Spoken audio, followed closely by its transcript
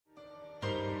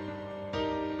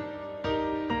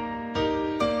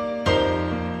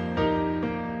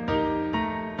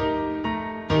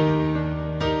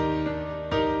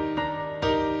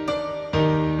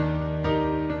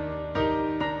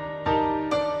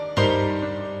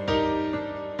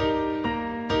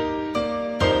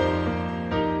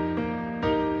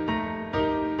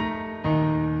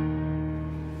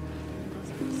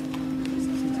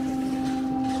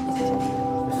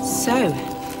So,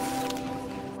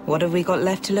 what have we got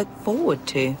left to look forward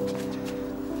to?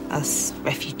 Us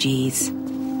refugees.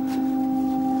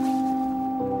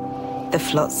 The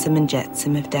flotsam and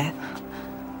jetsam of death.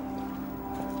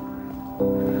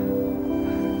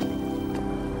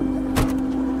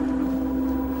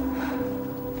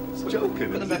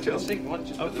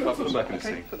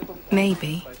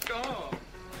 Maybe.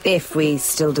 If we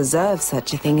still deserve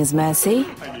such a thing as mercy,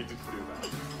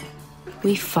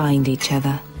 we find each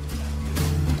other.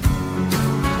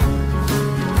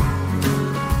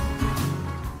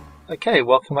 Okay,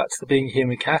 welcome back to the Being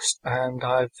Human cast, and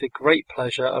I have the great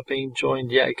pleasure of being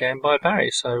joined yet again by Barry.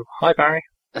 So, hi Barry.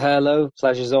 Hello,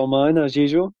 pleasure's all mine as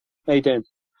usual. How you doing?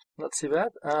 Not too bad.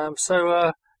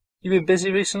 You've been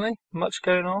busy recently? Much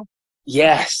going on?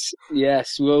 Yes.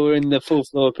 Well, we're in the full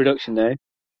flow of production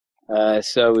now.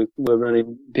 So we're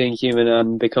running Being Human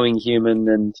and Becoming Human,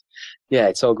 and yeah,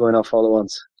 it's all going off all at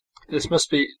once. This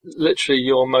must be literally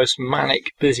your most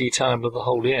manic, busy time of the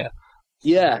whole year.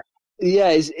 Yeah.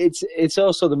 It's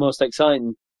also the most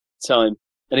exciting time,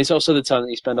 and it's also the time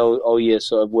that you spend all year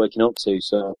sort of working up to.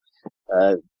 So,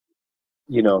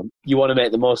 you want to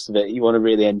make the most of it. You want to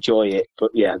really enjoy it. But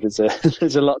yeah, there's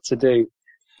a lot to do.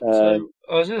 So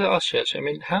I was going to ask you actually. I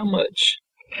mean, how much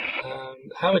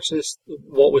is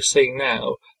what we're seeing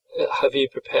now? Have you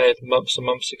prepared months and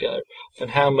months ago,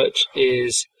 and how much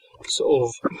is sort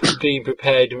of being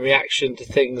prepared in reaction to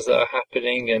things that are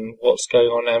happening and what's going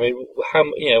on now? I mean,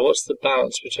 what's the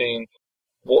balance between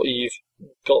what you've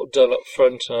got done up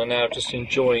front and are now just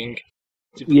enjoying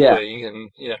deploying and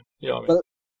you know what I mean? Well,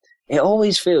 it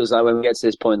always feels like when we get to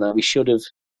this point that we should have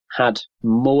had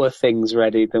more things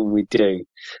ready than we do.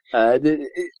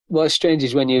 What's strange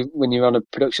is when you're on a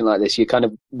production like this, you're kind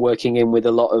of working in with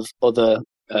a lot of other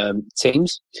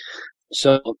teams.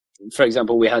 So, for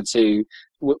example, we had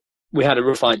a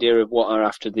rough idea of what our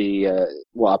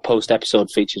post-episode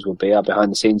features would be, our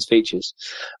behind-the-scenes features.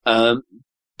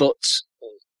 But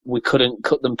we couldn't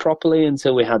cut them properly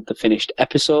until we had the finished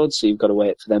episodes, so you've got to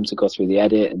wait for them to go through the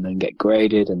edit and then get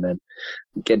graded and then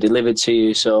get delivered to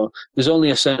you. So there's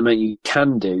only a certain amount you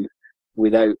can do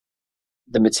without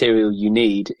the material you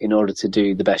need in order to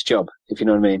do the best job, if you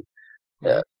know what I mean.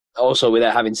 Also,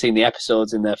 without having seen the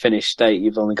episodes in their finished state,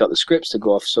 you've only got the scripts to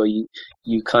go off, so you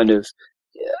kind of...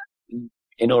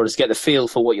 in order to get the feel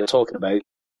for what you're talking about,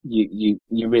 you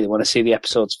really want to see the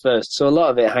episodes first. So a lot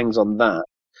of it hangs on that,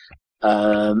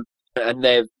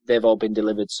 and they've all been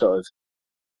delivered sort of.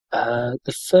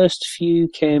 The first few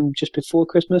came just before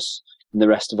Christmas, and the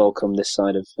rest have all come this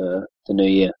side of the New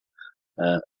Year.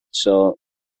 So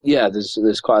yeah,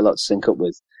 there's quite a lot to sync up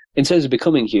with. In terms of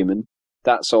Becoming Human,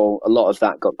 that's all. A lot of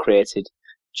that got created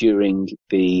during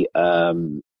the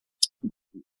onset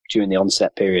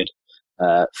period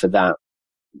for that,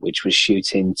 which was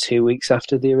shooting 2 weeks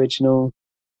after the original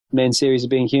main series of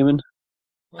Being Human.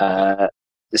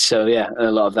 So yeah, and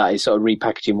a lot of that is sort of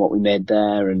repackaging what we made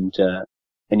there, and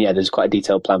yeah, there's quite a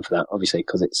detailed plan for that, obviously,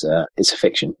 because it's a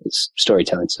fiction, it's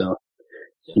storytelling, so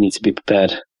you need to be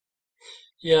prepared.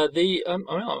 Yeah, I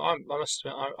must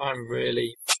admit, I'm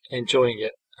really enjoying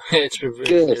it. It's been really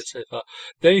good so far.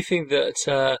 The only thing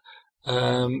that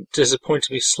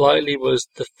disappointed me slightly was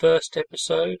the first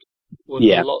episode was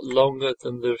a lot longer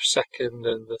than the second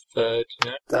and the third,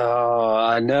 Oh,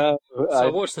 I know. So I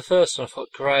watched the first one, I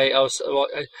thought, great. I was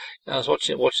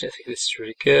watching it, thinking this is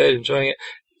really good, enjoying it.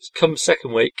 Come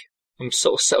second week, I'm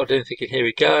sort of settled in, thinking, here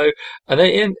we go. And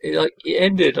then it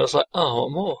ended, I was like, oh,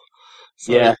 what more?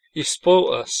 So you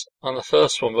spoilt us on the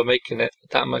first one by making it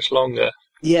that much longer.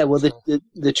 Yeah, well,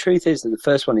 the truth is that the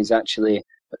first one is actually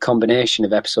a combination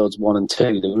of episodes 1 and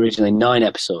 2. There were originally 9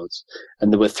 episodes,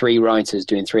 and there were 3 writers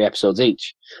doing 3 episodes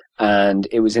each. And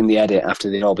it was in the edit after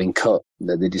they'd all been cut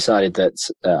that they decided that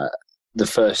the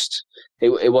first,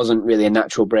 it wasn't really a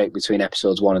natural break between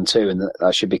episodes 1 and 2, and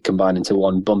that should be combined into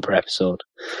one bumper episode.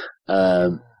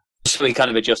 So we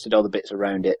kind of adjusted all the bits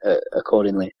around it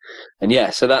accordingly. And yeah,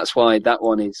 so that's why that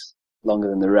one is longer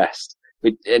than the rest.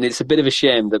 And it's a bit of a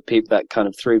shame that that kind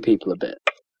of threw people a bit.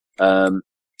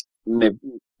 Maybe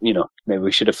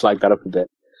we should have flagged that up a bit.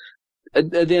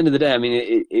 At the end of the day, I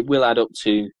mean, it will add up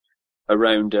to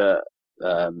around,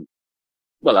 I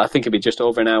think it'd be just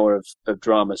over an hour of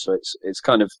drama. So it's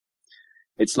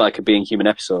like a Being Human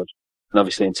episode. And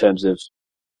obviously in terms of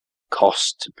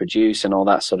cost to produce and all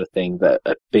that sort of thing, that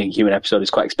a Being Human episode is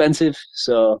quite expensive.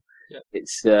 So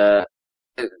it's, there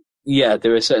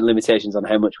are certain limitations on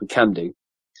how much we can do.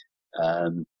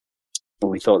 And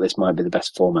we thought this might be the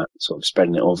best format, sort of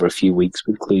spreading it over a few weeks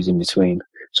with clues in between.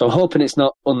 So I'm hoping it's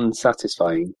not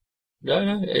unsatisfying,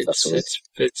 No, That's all.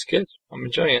 it's good. I'm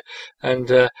enjoying it.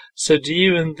 And so, do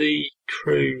you and the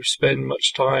crew spend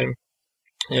much time,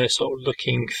 sort of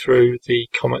looking through the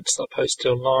comments that are posted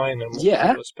online and what Yeah,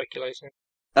 people are speculating?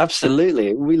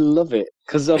 absolutely. We love it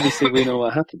because obviously we know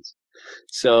what happens.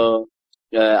 So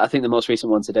I think the most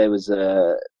recent one today was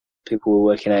people were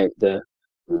working out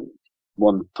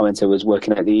one commenter was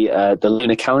working out the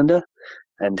lunar calendar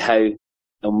and how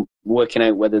working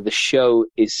out whether the show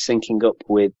is syncing up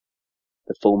with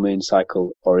the full moon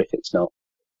cycle or if it's not.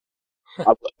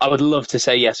 I would love to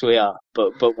say yes, we are,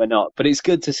 but we're not. But it's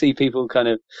good to see people kind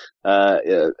of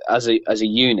as a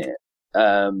unit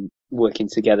working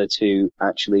together to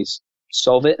actually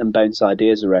solve it and bounce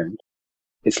ideas around.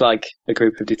 It's like a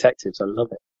group of detectives. I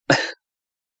love it.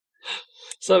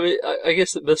 So I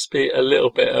guess it must be a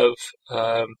little bit of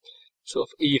sort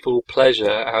of evil pleasure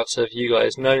out of you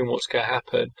guys knowing what's going to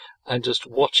happen and just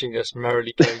watching us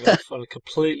merrily going off on a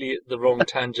completely the wrong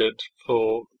tangent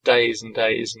for days and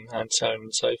days and so on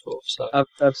and so forth. So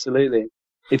Absolutely,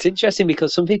 it's interesting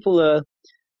because some people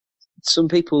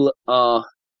are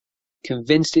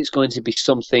convinced it's going to be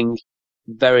something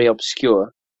very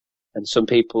obscure, and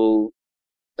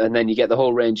and then you get the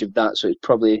whole range of that. So it's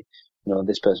probably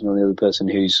this person or the other person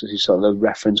who's sort of a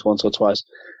reference once or twice,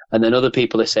 and then other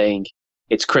people are saying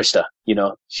it's Krista.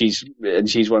 She's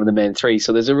one of the main three.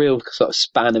 So there's a real sort of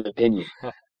span of opinion,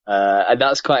 and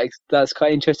that's quite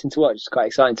interesting to watch. It's quite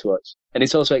exciting to watch, and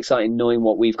it's also exciting knowing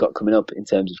what we've got coming up in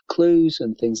terms of clues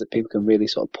and things that people can really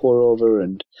sort of pore over,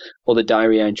 and all the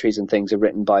diary entries and things are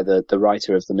written by the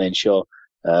writer of the main show,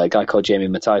 a guy called Jamie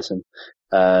Mattison,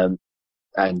 and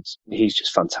he's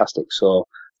just fantastic. So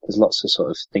there's lots of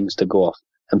sort of things to go off,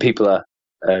 and people are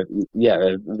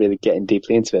really getting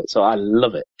deeply into it. So I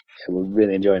love it. We're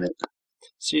really enjoying it.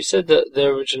 So you said that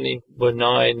there originally were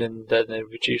 9, and then they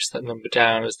reduced that number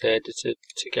down as they edited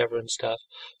together and stuff.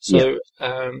 So,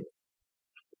 is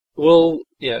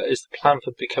the plan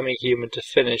for Becoming Human to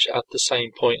finish at the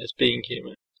same point as Being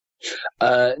Human?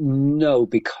 No,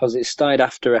 because it started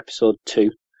after episode 2,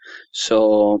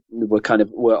 so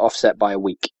we're offset by a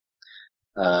week.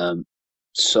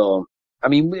 So, I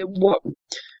mean,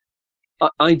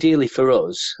 ideally for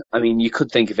us, I mean, you could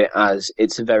think of it as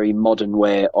it's a very modern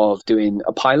way of doing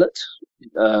a pilot.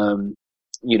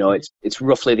 It's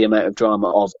roughly the amount of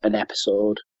drama of an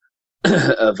episode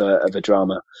of a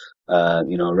drama.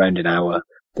 Around an hour.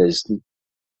 There's,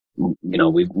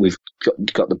 we've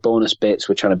got the bonus bits.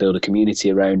 We're trying to build a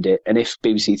community around it. And if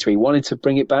BBC Three wanted to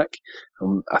bring it back,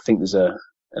 I think there's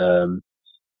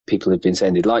people have been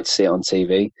saying they'd like to see it on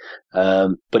TV,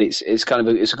 but it's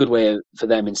a good way for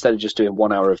them, instead of just doing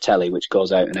 1 hour of telly which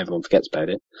goes out and everyone forgets about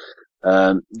it.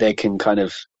 They can kind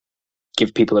of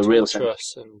give people a real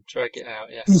sense and drag it out.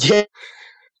 Yeah.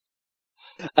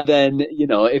 And then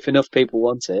if enough people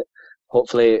want it,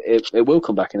 hopefully it will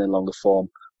come back in a longer form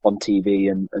on TV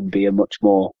and be a much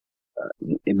more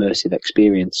immersive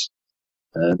experience.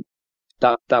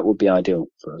 That would be ideal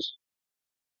for us.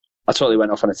 I totally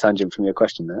went off on a tangent from your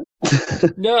question there.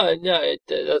 No,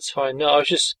 that's fine. No, I was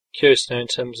just curious now in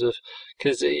terms of,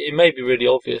 because it may be really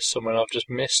obvious somewhere and I've just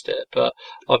missed it, but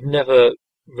I've never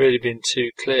really been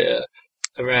too clear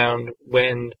around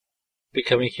when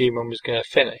Becoming Human was going to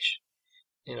finish.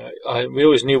 We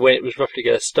always knew when it was roughly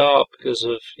going to start because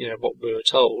of what we were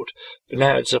told, but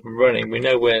now it's up and running. We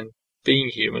know when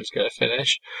Being Human is going to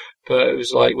finish, but it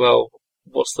was like, well,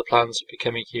 what's the plans for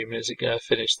Becoming Human? Is it going to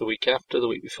finish the week after, the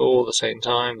week before, the same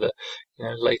time,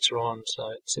 later on? So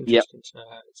it's interesting to know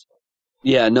how it's.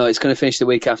 Yeah, no, it's going to finish the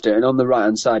week after, and on the right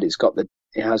hand side, it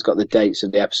has got the dates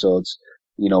of the episodes.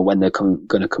 When they're going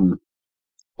to come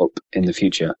up in the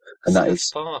future, and that is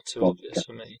far too obvious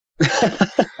for me.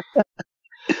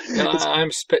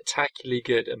 I'm spectacularly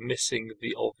good at missing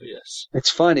the obvious. It's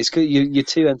fine. It's good. You're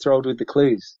too enthralled with the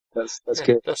clues. That's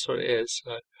good. That's what it is.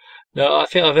 So. No, I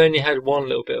think I've only had one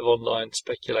little bit of online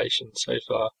speculation so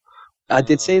far. I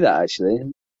did see that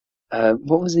actually.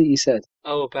 What was it you said?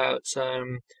 Oh, about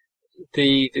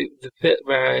the bit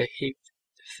where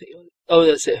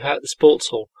that's it, about the sports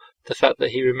hall. The fact that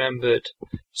he remembered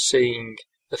seeing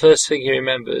the first thing he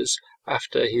remembers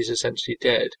after he's essentially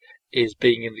dead is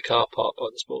being in the car park by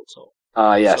the sports hall.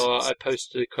 Ah, yes. So I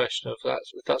posted a question of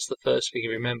if that's the first thing he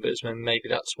remembers, then maybe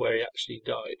that's where he actually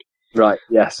died. Right,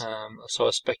 yes. So I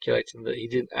was speculating that he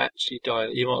didn't actually die.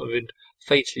 He might have been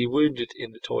fatally wounded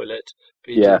in the toilet,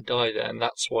 but he didn't die there, and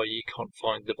that's why you can't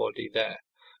find the body there.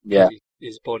 Yeah.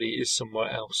 His body is somewhere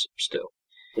else still.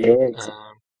 Yeah.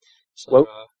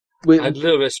 I had a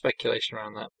little bit of speculation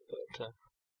around that.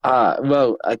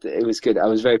 But, it was good. I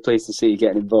was very pleased to see you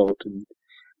getting involved. And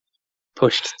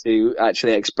pushed to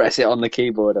actually express it on the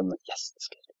keyboard. I'm like, yes, that's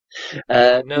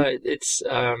good. No, it's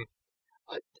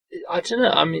I don't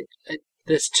know. I mean,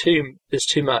 there's too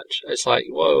much. It's like,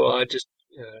 whoa!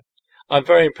 I'm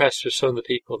very impressed with some of the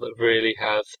people that really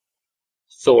have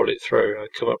thought it through and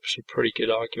come up with some pretty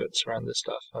good arguments around this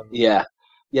stuff. And, Yeah,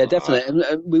 definitely.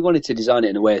 And we wanted to design it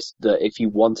in a way that if you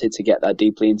wanted to get that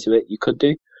deeply into it, you could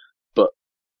do. But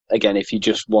again, if you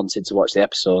just wanted to watch the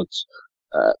episodes,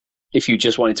 if you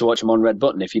just wanted to watch them on Red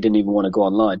Button, if you didn't even want to go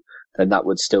online, then that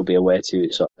would still be a way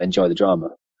to sort of enjoy the drama.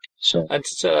 So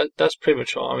that's pretty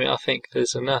much what I mean. I think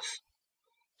there's enough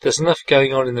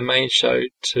going on in the main show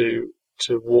to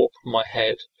warp my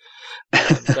head.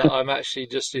 That I'm actually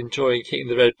just enjoying hitting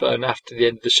the red button after the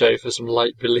end of the show for some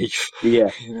light relief.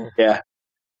 Yeah, yeah,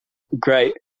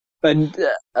 great. And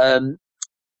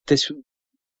this,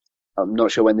 I'm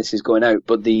not sure when this is going out,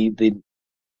 but the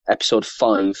episode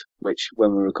 5, which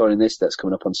when we're recording this, that's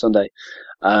coming up on Sunday.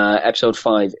 Episode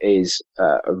 5 is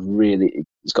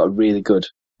it's got a really good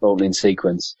opening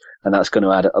sequence, and that's going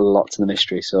to add a lot to the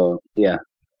mystery. So yeah,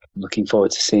 I'm looking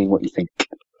forward to seeing what you think.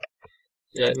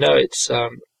 Yeah, no,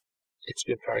 it's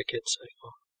been very good so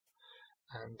far.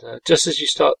 And just as you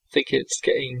start thinking it's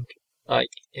getting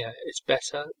it's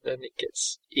better, then it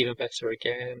gets even better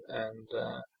again. And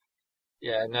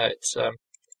it's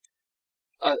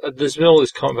there's been all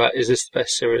this comment about, is this the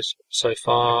best series so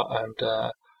far? And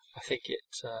I think it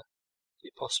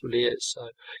possibly is. So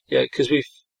yeah, because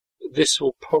this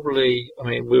will probably, I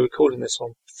mean, we're recording this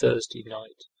on Thursday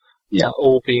night. Yeah.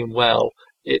 All being well,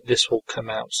 this will come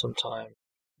out sometime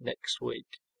next week.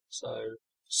 So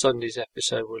Sunday's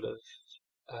episode will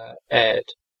have aired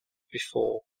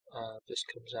before this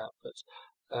comes out. But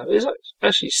it's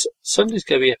actually Sunday's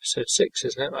going to be episode 6,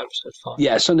 isn't it? Not episode 5.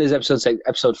 Yeah, Sunday's episode 6,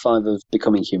 episode 5 of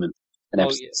Becoming Human, and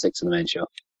episode 6 of the main show.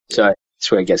 So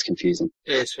that's where it gets confusing.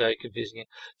 It is very confusing.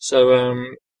 So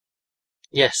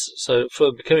yes. So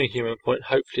for Becoming Human point,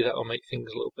 hopefully that will make things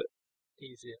a little bit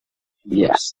easier.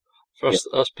 Yes. For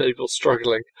us people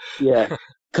struggling. Yeah.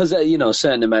 Because, a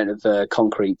certain amount of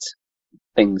concrete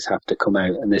things have to come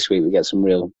out, and this week we get some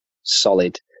real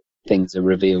solid things are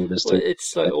revealed as to...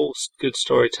 It's like all good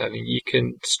storytelling. You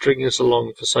can string us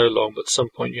along for so long, but at some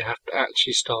point you have to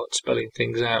actually start spelling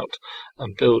things out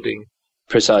and building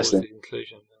precisely the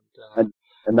conclusion.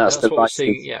 And that's what we're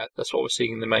seeing. Yeah, that's what we're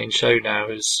seeing in the main show now.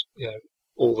 Is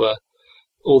all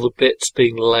the bits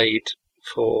being laid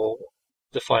for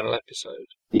the final episode.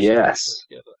 Yes.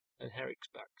 And Herrick's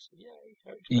back. So yay,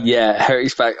 Herrick's back. Yeah,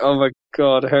 Herrick's back. Oh my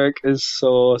God, Herrick is so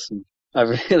awesome.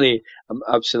 I'm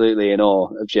absolutely in awe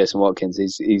of Jason Watkins.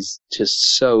 He's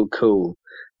just so cool,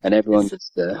 and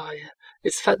everyone's there. Oh, yeah.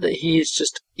 It's the fact that he is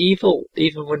just evil,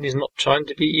 even when he's not trying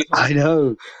to be evil. I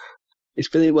know. It's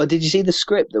brilliant. Well, did you see the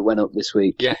script that went up this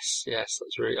week? Yes,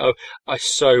 that's really... Oh, I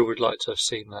so would like to have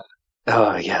seen that.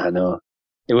 Oh, yeah, I know.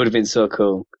 It would have been so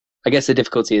cool. I guess the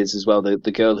difficulty is as well, the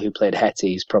girl who played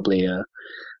Hetty is probably a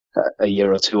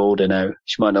year or two older now.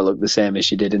 She might not look the same as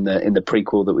she did in the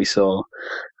prequel that we saw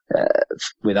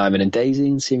with Ivan and Daisy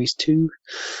in Series 2.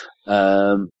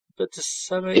 But to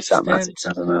some extent... If that matters,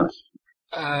 I don't know.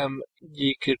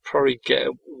 You could probably get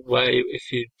away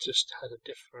if you just had a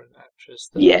different actress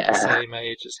that was the same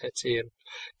age as Hetty and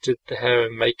did the hair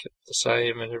and makeup the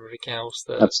same and everything else.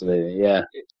 Absolutely, yeah.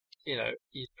 You'd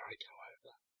probably go over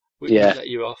that. Would let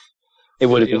you off. It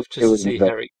would have been. Just to see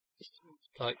Herrick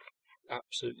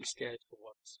absolutely scared for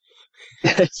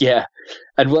once. Yeah,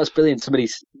 and what's brilliant,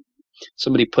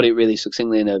 somebody put it really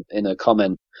succinctly in a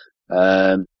comment.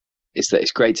 Is that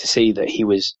it's great to see that he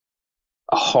was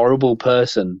a horrible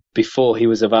person before he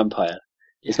was a vampire.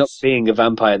 It's not being a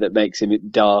vampire that makes him a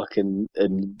dark and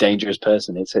dangerous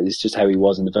person. It's just how he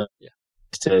was in the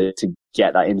to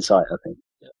get that insight, I think.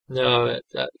 Yeah. No,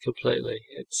 completely.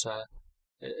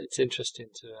 It's interesting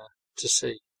to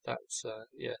see. That's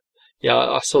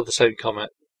I saw the same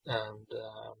comment, and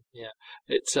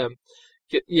it's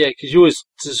because you always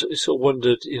sort of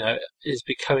wondered, is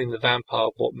becoming the vampire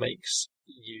what makes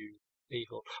you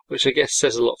evil? Which I guess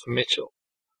says a lot for Mitchell.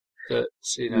 That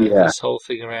this whole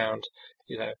thing around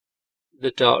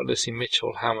the darkness in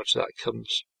Mitchell, how much of that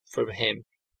comes from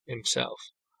himself.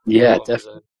 Yeah,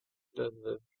 definitely. Than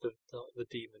the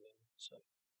demon. So.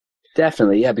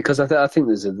 Definitely, yeah, because I think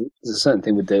there's a certain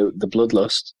thing with the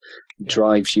bloodlust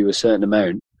drives you a certain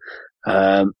amount,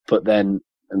 but then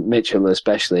Mitchell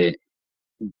especially,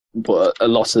 but a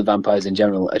lot of the vampires in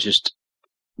general are just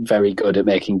very good at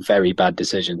making very bad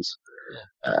decisions.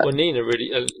 Yeah. Well, Nina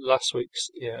really last week's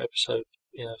episode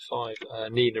 5.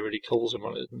 Nina really calls him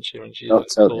on it, doesn't she? When she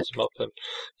calls him up and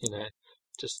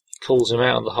just calls him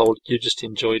out on the whole. You just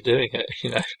enjoy doing it,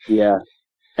 Yeah.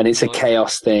 And it's a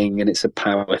chaos thing, and it's a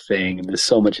power thing, and there's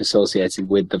so much associated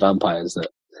with the vampires that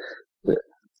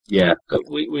yeah. But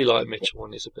we like Mitchell,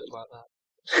 and he's a bit like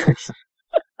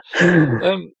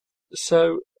that.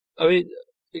 So, I mean,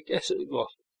 I guess,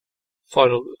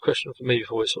 final question for me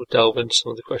before we sort of delve into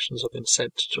some of the questions I've been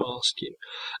sent to ask you.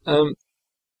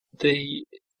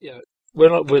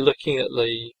 When we're looking at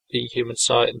the being human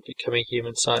site and becoming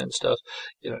human site and stuff,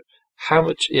 how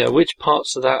much, which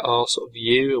parts of that are sort of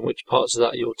you, and which parts of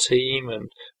that are your team, and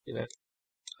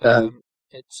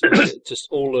it's just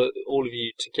all of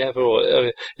you together,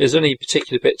 or is there any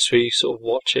particular bits where you sort of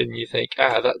watch it and you think,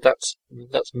 that's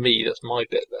me, that's my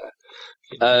bit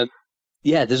there?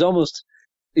 There's almost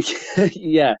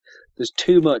there's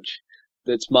too much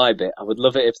that's my bit. I would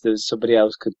love it if there was somebody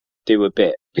else could do a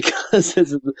bit, because there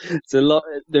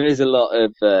is a lot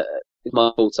of it's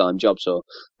my full-time job. So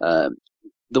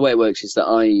the way it works is that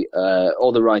I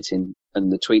all the writing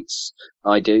and the tweets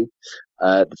I do.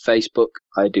 The Facebook,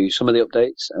 I do some of the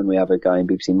updates, and we have a guy in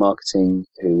BBC Marketing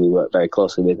who we work very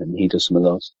closely with, and he does some of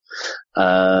those.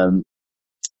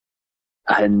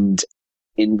 And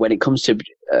when it comes to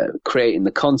creating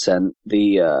the content,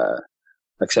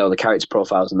 like I say, all the character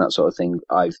profiles and that sort of thing,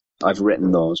 I've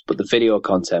written those. But the video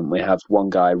content, we have one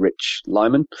guy, Rich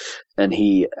Lyman, and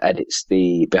he edits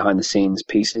the behind the scenes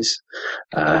pieces,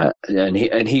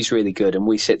 and he's really good. And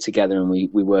we sit together and we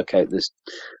work out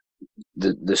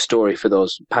the story for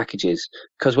those packages,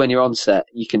 because when you're on set,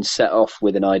 you can set off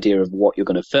with an idea of what you're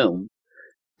going to film,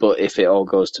 but if it all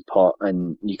goes to pot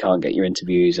and you can't get your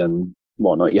interviews and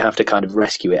whatnot, you have to kind of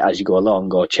rescue it as you go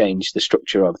along, or change the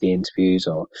structure of the interviews,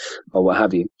 or what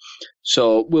have you.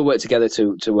 So we'll work together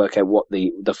to work out what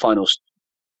the final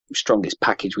strongest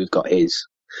package we've got is,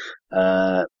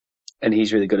 and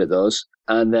he's really good at those.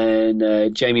 And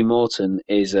then Jamie Morton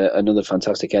is another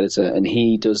fantastic editor, and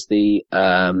he does the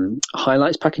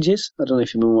highlights packages. I don't know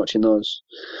if you've been watching those.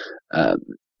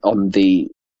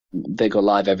 They go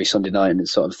live every Sunday night, and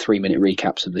it's sort of 3-minute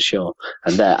recaps of the show,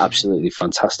 and they're absolutely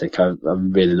fantastic. I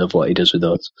really love what he does with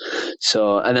those.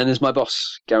 So, and then there's my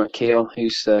boss, Garrett Keogh,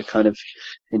 who's kind of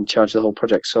in charge of the whole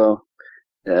project. So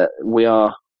we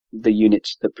are the unit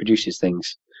that produces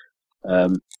things.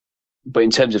 But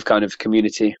in terms of kind of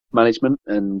community management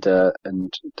and the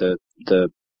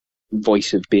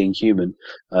voice of being human,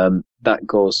 that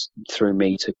goes through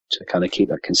me to kind of keep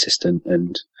that consistent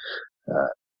and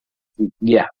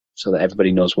so that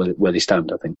everybody knows where they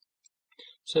stand, I think.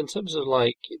 So in terms of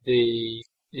like the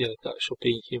actual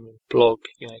Being Human blog,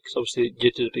 because obviously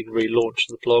you did a big relaunch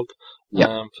of the blog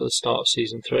for the start of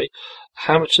season 3.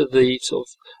 How much of the sort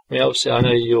of, obviously I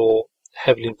know you're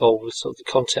heavily involved with sort of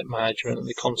the content management and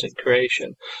the content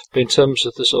creation, but in terms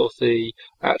of the sort of the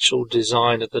actual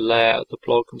design of the layout of the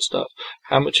blog and stuff,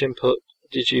 how much input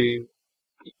did you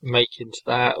make into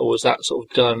that, or was that sort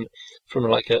of done from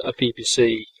like a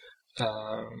BBC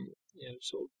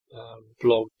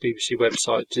blog, BBC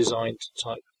website design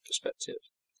type perspective?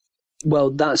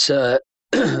 Well, that's a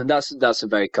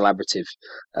very collaborative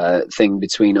thing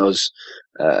between us.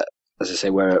 As I say,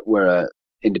 we're a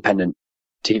independent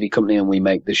TV company, and we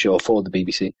make the show for the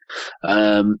BBC.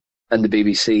 And the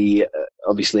BBC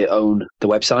obviously own the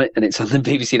website, and it's on the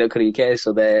bbc.co.uk,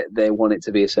 so they want it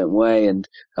to be a certain way, and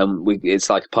it's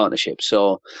like a partnership.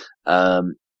 So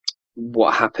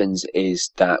what happens is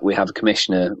that we have a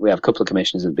couple of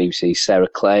commissioners at the BBC, Sarah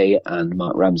Clay and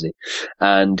Mark Ramsey,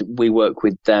 and we work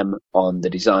with them on the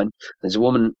design. There's a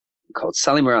woman called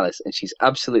Sally Morales, and she's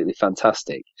absolutely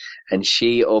fantastic, and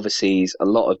she oversees a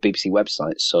lot of BBC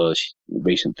websites. So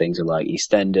recent things are like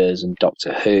EastEnders and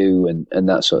Doctor Who and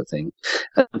that sort of thing,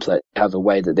 and have a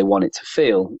way that they want it to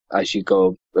feel as you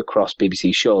go across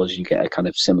BBC shows. You get a kind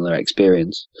of similar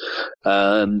experience.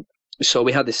 So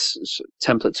we had this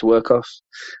template to work off,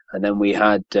 and then we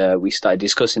started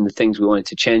discussing the things we wanted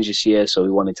to change this year. So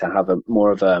we wanted to have more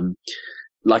of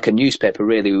like a newspaper,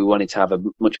 really. We wanted to have a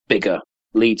much bigger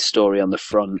lead story on the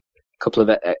front, a couple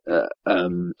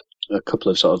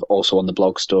of sort of also on the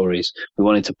blog stories. We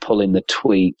wanted to pull in the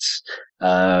tweets,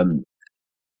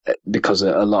 because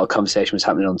a lot of conversation was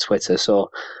happening on Twitter. So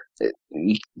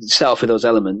you start off with those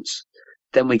elements.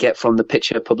 Then we get from the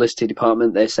picture publicity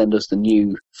department, they send us the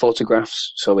new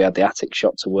photographs. So we had the attic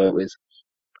shot to work with.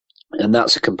 And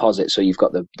that's a composite. So you've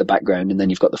got the background, and then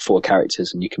you've got the 4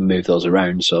 characters, and you can move those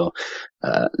around. So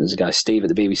there's a guy, Steve,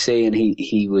 at the BBC, and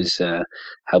he was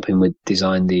helping with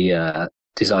design the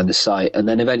site. And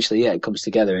then eventually, it comes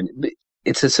together. And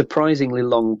it's a surprisingly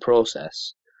long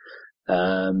process.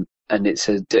 And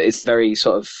it's very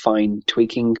sort of fine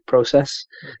tweaking process.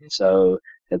 Mm-hmm. So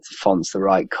Is the font's the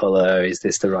right color? Is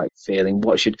this the right feeling?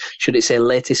 What should it say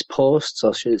latest posts,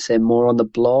 or should it say more on the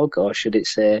blog, or should it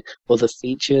say other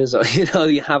features? Or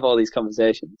you have all these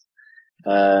conversations.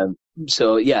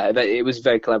 So yeah, it was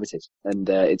very collaborative, and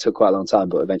it took quite a long time,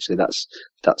 but eventually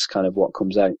that's kind of what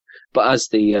comes out. But as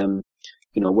the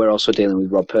we're also dealing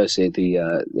with Rob Percy,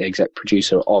 the exec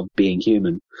producer of Being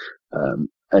Human,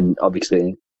 and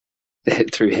obviously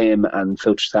through him and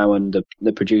Phil Trethowan,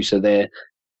 the producer, they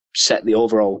set the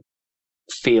overall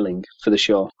feeling for the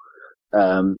show.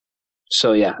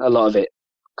 So yeah, a lot of it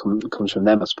comes from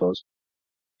them, I suppose.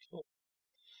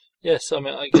 Yes, I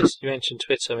mean, I guess you mentioned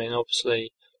Twitter. I mean,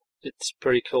 obviously, it's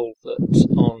pretty cool that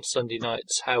on Sunday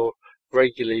nights, how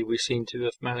regularly we seem to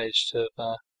have managed to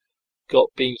have got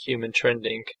Being Human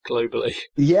trending globally.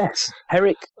 Yes,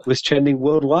 Herrick was trending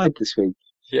worldwide this week.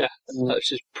 Yeah, that's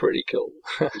just pretty cool.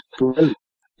 Brilliant.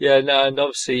 Yeah, no, and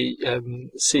obviously,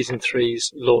 season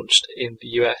 3's launched in the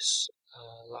US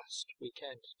last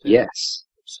weekend. Yes.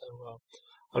 So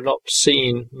I've not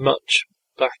seen much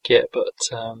back yet, but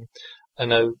I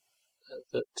know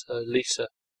that Lisa,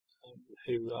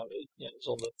 who is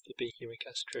on the Being Human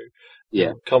cast crew,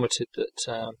 commented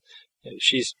that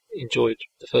she's enjoyed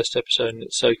the first episode, and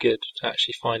it's so good to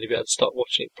actually finally be able to start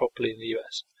watching it properly in the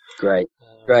US. Great.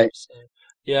 So,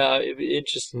 yeah, it'd be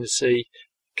interesting to see,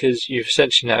 because you've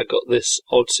essentially now got this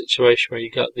odd situation where you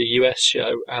got the US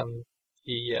show and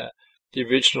the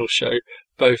original show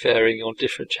both airing on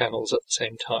different channels at the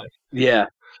same time. Yeah,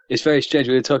 it's very strange.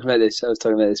 We were talking about this. I was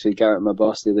talking about this with Garrett, my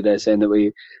boss, the other day, saying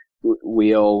that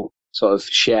we all sort of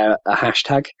share a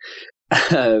hashtag.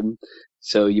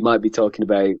 So you might be talking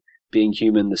about Being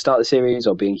Human, the start of the series,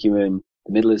 or Being Human,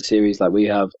 the middle of the series, like we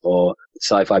have, or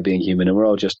Sci-Fi Being Human, and we're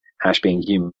all just #Being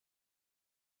Human.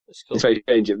 Cool. It's very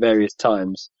strange at various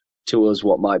times. To us,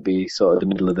 what might be sort of the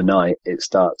middle of the night, you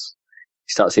start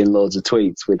seeing loads of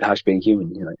tweets with #Being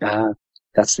Human. You're like,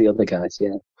 that's the other guys,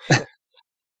 yeah.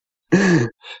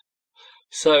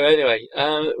 So anyway,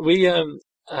 I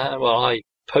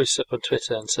posted up on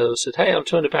Twitter and so I said, hey, I'm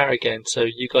talking to Barry again, so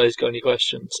you guys got any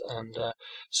questions? And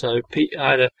so Pete,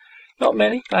 I had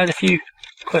a few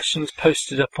questions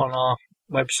posted up on our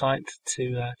website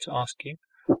to ask you.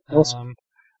 Awesome.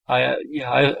 I've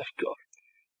got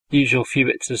usual few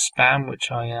bits of spam, which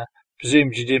I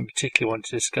presumed you didn't particularly want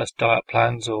to discuss diet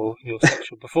plans or your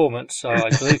sexual performance, so I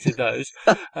deleted those.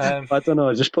 I don't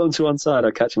know, just put them to one side,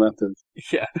 I'll catch them afterwards.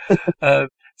 Yeah.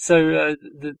 So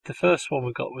the first one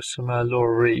we got was from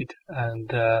Laura Reed,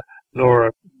 and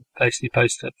Laura basically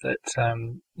posted up that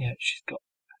she's got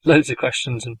loads of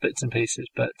questions and bits and pieces,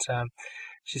 but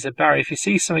she said, Barry, if you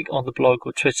see something on the blog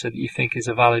or Twitter that you think is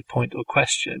a valid point or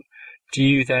question, do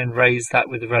you then raise that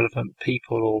with the relevant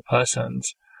people or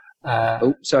persons?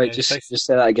 Just say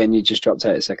that again. You just dropped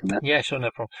out a second there. Yeah, sure,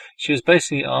 no problem. She was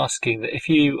basically asking that if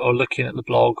you are looking at the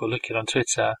blog or looking on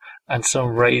Twitter and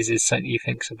someone raises something you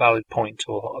think is a valid point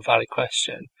or a valid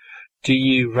question, do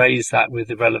you raise that with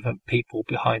the relevant people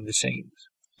behind the scenes?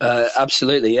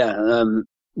 Absolutely, yeah.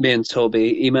 Me and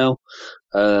Toby email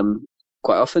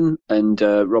quite often, and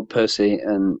Rob Percy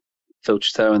and Phil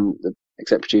Trethowan, the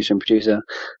exec producer and producer,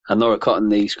 and Laura Cotton,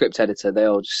 the script editor, they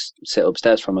all just sit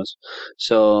upstairs from us.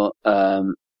 So,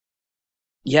 that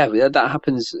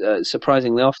happens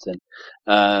surprisingly often.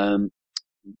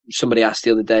 Somebody asked the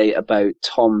other day about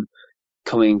Tom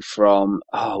coming from,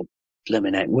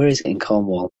 blimmin' heck, where is it in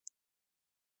Cornwall?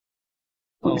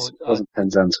 It wasn't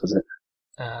Penzance, was it?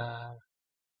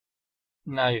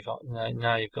 Now you've got me.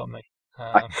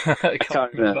 I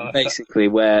can't remember. Basically,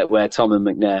 where Tom and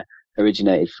McNair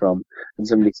originated from, and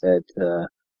somebody said,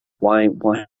 why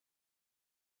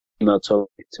email Toby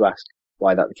to ask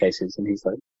why that the case is, and he's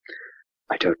like,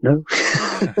 I don't know.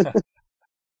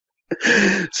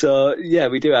 So yeah,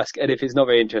 we do ask, and if he's not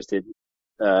very interested,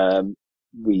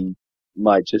 we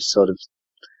might just sort of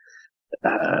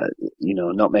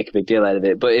not make a big deal out of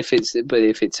it. But if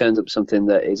it turns up something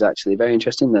that is actually very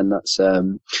interesting, then that's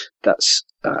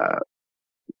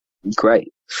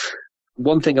great.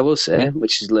 One thing I will say,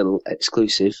 which is a little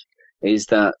exclusive, is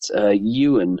that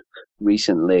Ewan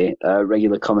recently,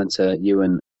 regular commenter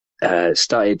Ewan,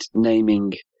 started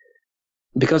naming,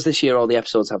 because this year all the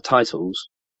episodes have titles,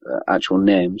 actual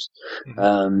names.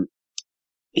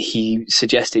 He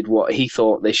suggested what he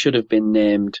thought they should have been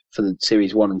named for the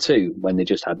series 1 and 2 when they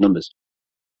just had numbers.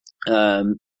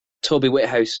 Toby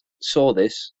Whithouse saw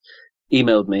this,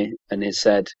 emailed me, and has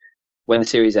said, when the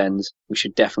series ends, we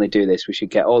should definitely do this. We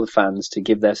should get all the fans to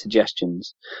give their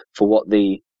suggestions for what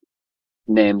the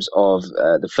names of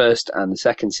the first and the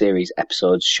second series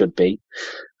episodes should be.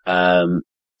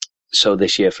 So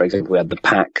this year, for example, we had The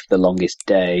Pack, The Longest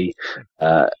Day,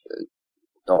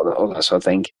 all that sort of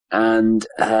thing. And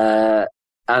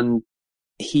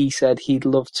he said he'd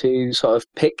love to sort of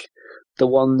pick the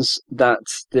ones that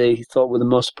they thought were the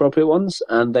most appropriate ones,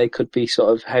 and they could be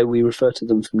sort of how we refer to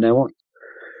them from now on.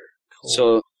 Cool.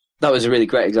 So that was a really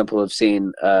great example of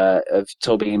seeing of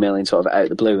Toby emailing sort of out of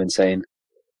the blue and saying,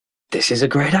 "This is a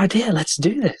great idea. Let's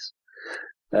do this."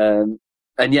 And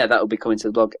yeah, that will be coming to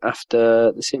the blog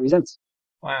after the series ends.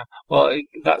 Wow. Well,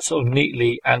 that sort of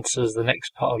neatly answers the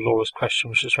next part of Laura's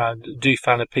question, which is around, do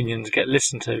fan opinions get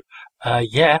listened to?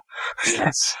 Yeah.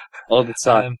 Yes. All the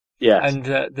time. Yeah. And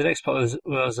the next part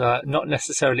was not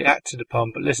necessarily acted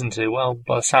upon, but listened to. Well,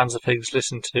 by the sounds of things,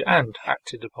 listened to and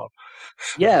acted upon.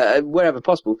 Yeah, wherever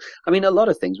possible. I mean, a lot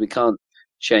of things we can't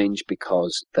change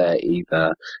because they're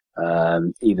either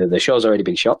the show's already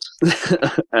been shot,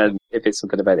 and if it's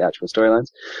something about the actual storylines,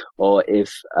 or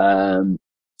if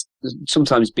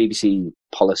sometimes BBC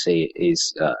policy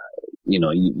is,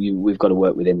 we've got to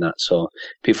work within that. So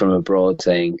people from abroad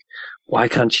saying, "Why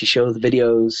can't you show the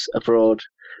videos abroad?"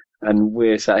 And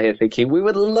we're sat here thinking, we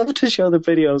would love to show the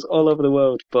videos all over the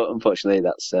world, but unfortunately,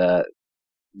 that's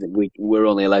we're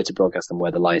only allowed to broadcast them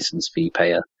where the license fee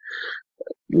payer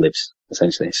lives,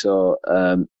 essentially. So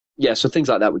so things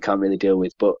like that we can't really deal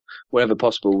with, but wherever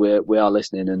possible, we are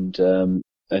listening,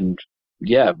 and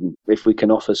yeah, if we can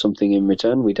offer something in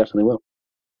return, we definitely will.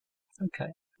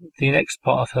 Okay. The next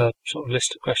part of her sort of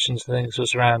list of questions and things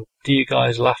was around, do you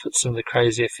guys laugh at some of the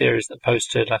crazier theories that are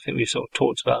posted? And I think we sort of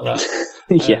talked about that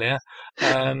earlier.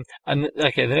 And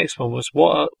okay, the next one was,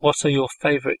 what are your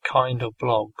favourite kind of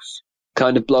blogs?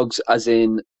 Kind of blogs as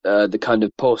in the kind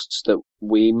of posts that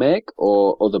we make,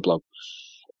 or other blogs?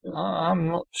 I'm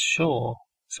not sure.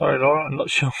 Sorry, Laura, I'm not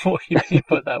sure what you mean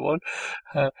by that one.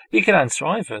 You can answer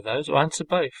either of those, or answer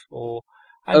both, or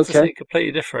answer something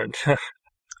completely different.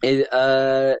 It's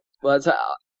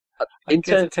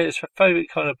it's for favourite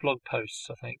kind of blog posts,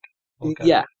 I think. Okay.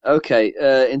 Yeah, okay.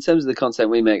 In terms of the content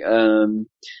we make,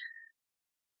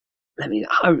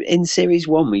 in series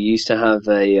 1 we used to have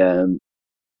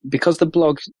because the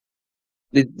blog,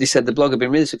 they said the blog had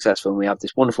been really successful and we have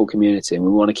this wonderful community and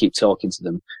we want to keep talking to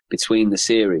them between the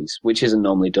series, which isn't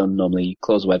normally done. Normally you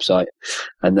close the website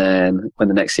and then when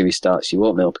the next series starts, you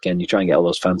open it up again, you try and get all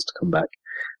those fans to come back.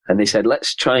 And they said,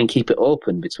 let's try and keep it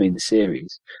open between the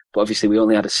series. But obviously we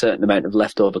only had a certain amount of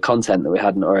leftover content that we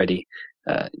hadn't already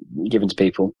given to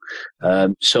people.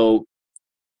 So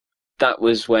that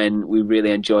was when we really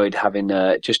enjoyed having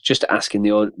just asking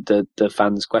the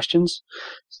fans questions,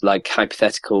 like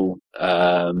hypothetical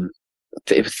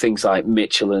things like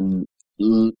Mitchell and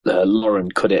Lauren,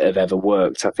 could it have ever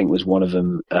worked? I think was one of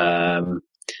them.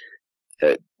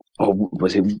 Or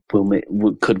was it?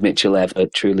 Could Mitchell ever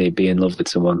truly be in love with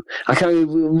someone?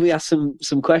 We asked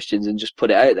some questions and just put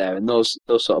it out there, and those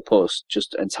sort of posts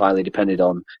just entirely depended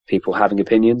on people having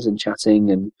opinions and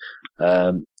chatting, and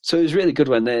so it was really good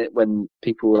when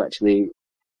people actually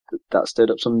that stirred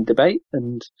up some debate,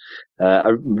 and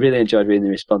I really enjoyed reading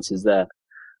the responses there.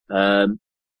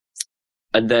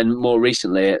 And then more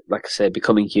recently, like I said,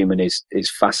 Becoming Human is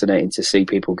fascinating to see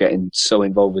people getting so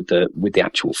involved with the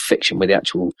actual fiction, with the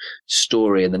actual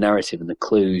story and the narrative and the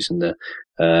clues and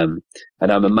and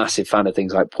I'm a massive fan of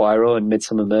things like Poirot and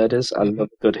Midsummer Murders. I love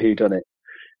a good whodunit.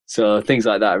 So things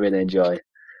like that I really enjoy.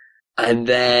 And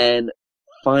then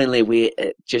finally, we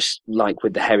just like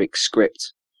with the Herrick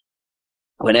script,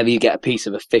 whenever you get a piece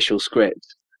of official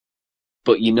script,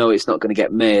 but you know it's not going to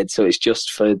get made, so it's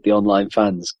just for the online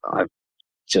fans. I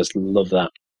just love that.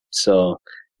 So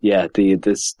yeah,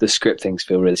 the script things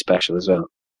feel really special as well.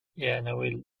 Yeah, no,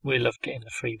 we love getting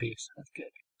the freebies. That's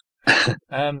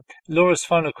good. Laura's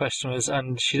final question was,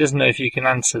 and she doesn't know if you can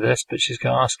answer this, but she's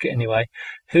going to ask it anyway.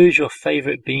 Who's your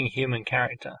favourite Being Human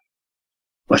character?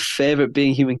 My favourite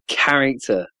Being Human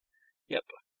character? Yep.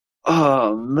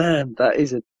 Oh man, that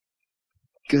is a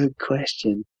good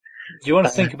question. Do you want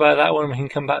to think about that one and we can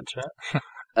come back to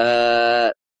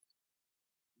it?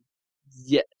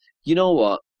 Yeah, you know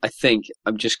what? I think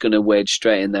I'm just going to wade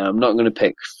straight in there. I'm not going to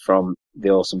pick from the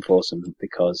Awesome Foursome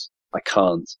because I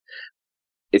can't.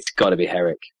 It's got to be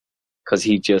Herrick because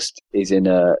he just is in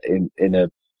a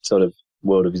sort of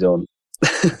world of his own.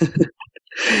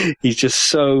 He's just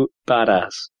so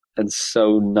badass and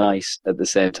so nice at the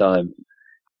same time.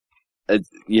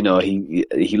 You know, he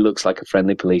looks like a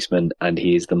friendly policeman and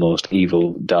he is the most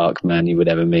evil, dark man you would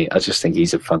ever meet. I just think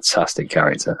he's a fantastic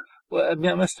character. Well, I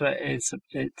mean, I must admit,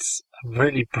 it's a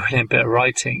really brilliant bit of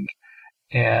writing.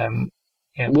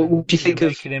 What do you think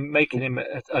of making him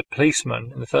a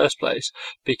policeman in the first place?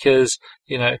 Because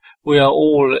we are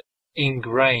all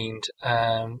ingrained,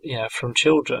 from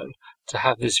children to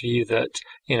have this view that,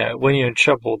 when you're in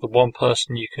trouble, the one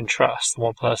person you can trust, the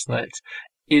one person that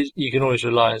you can always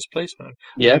rely on as a policeman.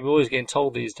 Yeah. We're always getting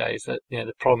told these days that,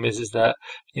 the problem is that,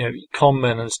 con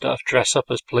men and stuff dress up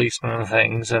as policemen and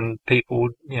things, and people,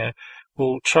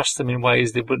 will trust them in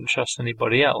ways they wouldn't trust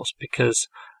anybody else because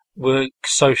we're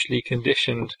socially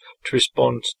conditioned to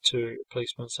respond to a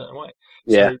policeman a certain way.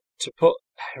 Yeah. So to put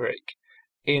Herrick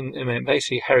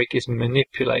basically Herrick is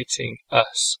manipulating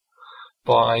us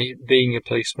by being a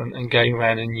policeman and going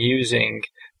around and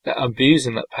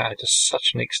abusing that power to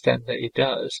such an extent that he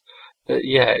does. That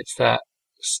it's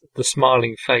the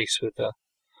smiling face with the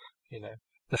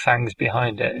fangs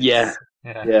behind it. Yeah.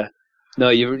 No,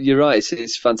 you're right.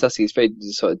 It's fantastic. It's very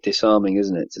sort of disarming,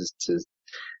 isn't it,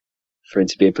 for him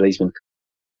to be a policeman.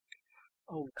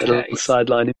 Okay. A little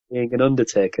sideline of being an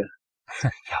undertaker.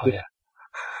 Oh yeah.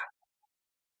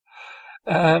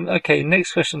 Okay,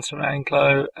 next question's from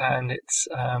Anglo, and it's,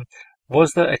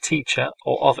 was there a teacher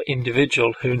or other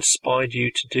individual who inspired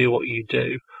you to do what you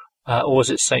do, or was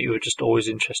it something you were just always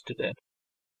interested in?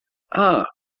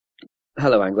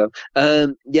 Hello, Anglo.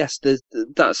 Yes,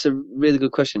 that's a really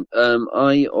good question.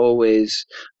 I always,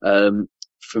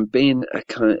 from being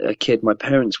a kid, my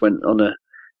parents went on a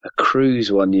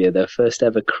cruise one year, their first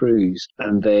ever cruise,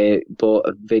 and they bought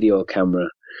a video camera,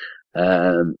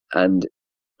 and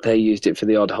they used it for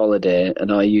the odd holiday,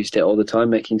 and I used it all the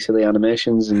time making silly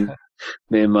animations, and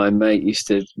me and my mate used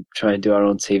to try and do our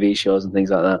own TV shows and things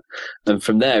like that. And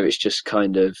from there, it's just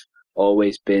kind of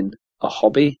always been a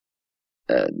hobby.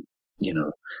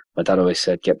 My dad always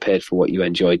said, get paid for what you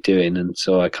enjoy doing, and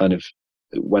so I kind of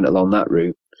went along that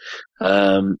route.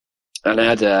 And I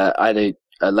had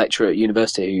a lecturer at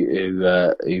university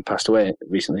who passed away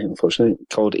recently, unfortunately,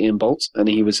 called Ian Bolt, and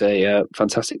he was a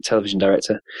fantastic television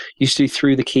director. Used to do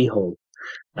Through the Keyhole,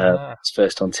 his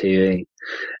first on TV,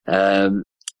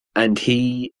 and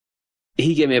he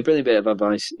gave me a brilliant bit of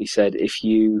advice. He said, if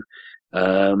you,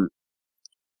 I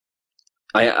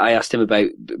asked him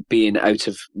about being out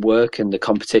of work and the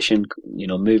competition,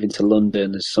 moving to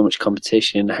London, there's so much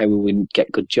competition, how will we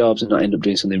get good jobs and not end up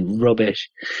doing something rubbish?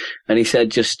 And he said,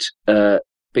 just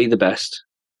be the best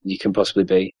you can possibly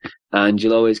be, and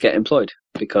you'll always get employed,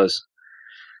 because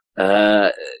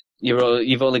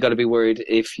you've only got to be worried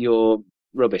if you're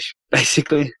rubbish,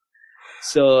 basically.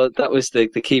 So that was the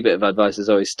key bit of advice that's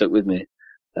always stuck with me,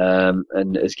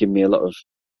 and has given me a lot of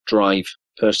drive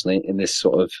personally in this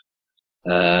sort of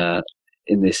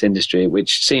in this industry,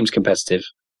 which seems competitive,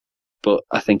 but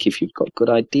I think if you've got good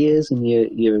ideas and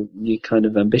you're kind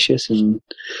of ambitious, and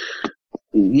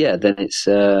then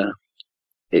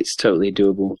it's totally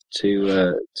doable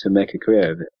to make a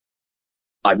career of it.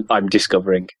 I'm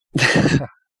discovering.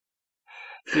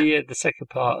 The second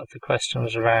part of the question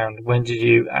was around, when did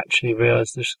you actually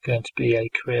realise this was going to be a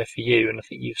career for you? And I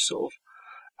think you've sort of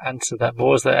answered that. But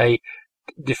was there a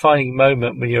defining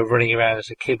moment when you were running around as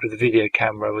a kid with a video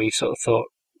camera where you sort of thought,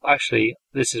 actually,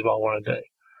 this is what I want to do?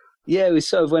 Yeah, it was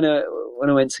sort of when I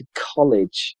went to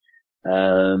college,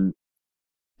 and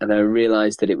I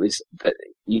realised that it was that,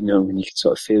 when you could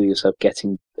sort of feel yourself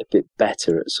getting a bit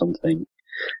better at something,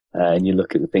 and you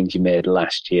look at the things you made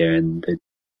last year and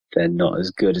they're not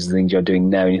as good as the things you're doing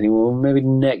now, and you think, well, maybe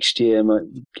next year I might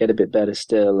get a bit better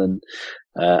still. And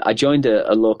I joined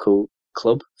a local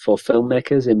club for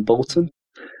filmmakers in Bolton,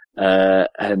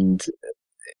 and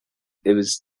it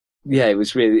was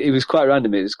quite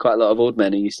random. It was quite a lot of old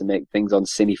men who used to make things on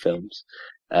cine films,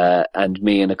 and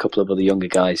me and a couple of other younger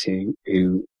guys who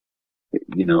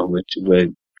were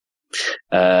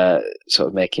sort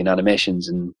of making animations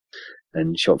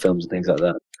and short films and things like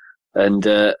that.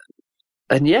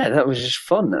 And yeah, that was just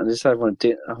fun. I decided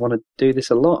I want to do this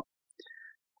a lot.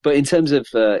 But in terms of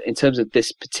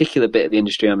this particular bit of the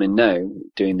industry I'm in now,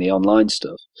 doing the online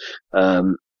stuff,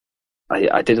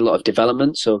 I did a lot of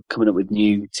development, so coming up with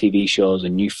new TV shows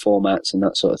and new formats and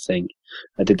that sort of thing.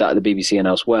 I did that at the BBC and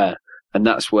elsewhere, and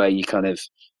that's where you kind of,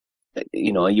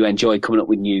 you enjoy coming up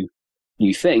with new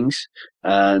things,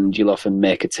 and you'll often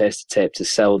make a taster tape to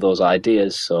sell those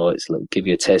ideas, so it's like give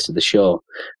you a taste of the show.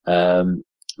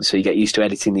 So you get used to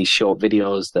editing these short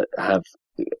videos that have,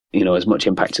 as much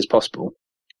impact as possible.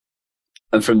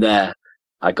 And from there,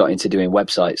 I got into doing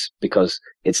websites, because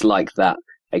it's like that,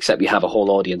 except you have a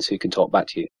whole audience who can talk back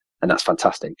to you, and that's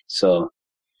fantastic. So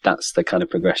that's the kind of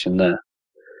progression there.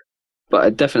 But I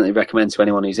definitely recommend to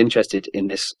anyone who's interested in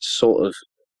this sort of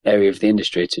area of the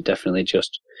industry to definitely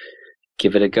just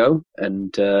give it a go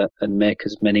and make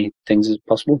as many things as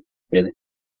possible, really.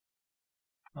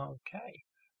 Okay.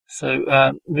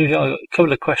 So, moving on, a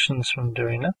couple of questions from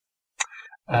Dorina.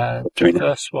 The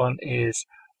first one is,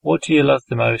 What do you love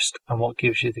the most, and what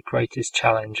gives you the greatest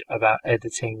challenge about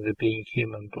editing the Being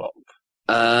Human blog?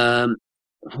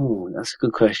 That's a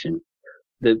good question.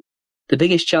 The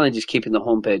biggest challenge is keeping the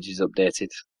homepages updated.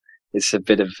 It's a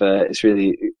bit of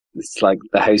it's like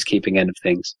the housekeeping end of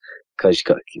things, because you've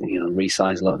got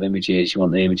resize a lot of images. You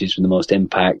want the images with the most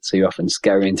impact, so you're often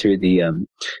scouring through the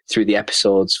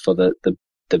episodes for the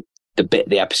bit of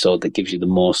the episode that gives you the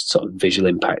most sort of visual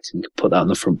impact, and you can put that on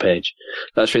the front page.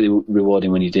 That's really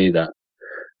rewarding when you do that.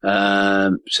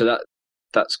 So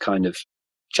that's kind of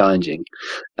challenging.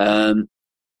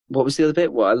 What was the other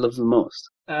bit? What I love the most?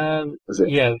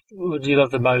 Yeah, what do you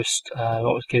love the most?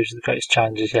 What gives you the greatest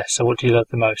challenges? Yes. So what do you love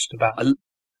the most about?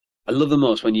 I love the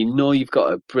most when you know you've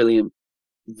got a brilliant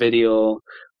video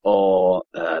or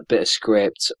a bit of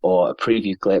script or a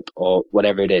preview clip or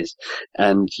whatever it is,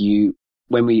 and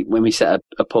when we set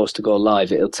a post to go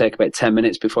live, it'll take about 10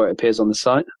 minutes before it appears on the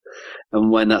site. And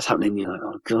when that's happening, you're like,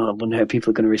 oh God, I wonder how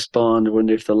people are going to respond. I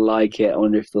wonder if they'll like it. I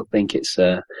wonder if they'll think it's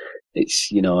a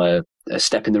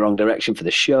step in the wrong direction for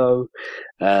the show.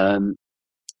 And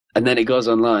then it goes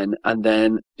online, and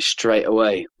then straight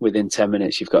away, within 10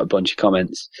 minutes, you've got a bunch of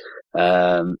comments.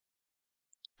 And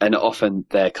often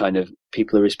they're kind of,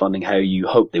 people are responding how you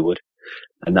hope they would.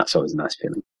 And that's always a nice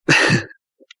feeling.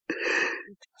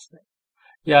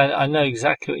 Yeah, I know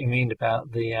exactly what you mean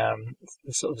about the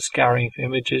sort of scouring for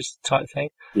images type thing.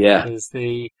 Yeah. There's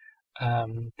the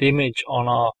image on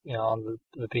our, on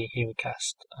the Being Human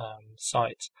Cast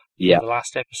site. Yeah. The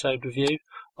last episode review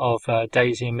of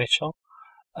Daisy and Mitchell.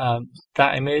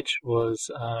 That image was,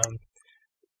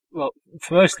 for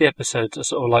most of the episodes, are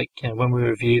sort of like, when we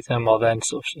review them, I'll then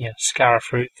sort of, scour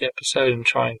through the episode and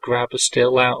try and grab a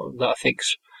still out that I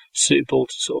think's suitable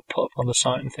to sort of put up on the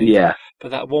site and things. Yeah.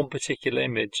 But that one particular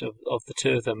image of the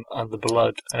two of them and the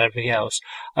blood and everything else,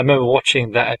 I remember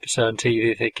watching that episode on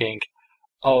TV thinking,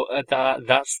 oh,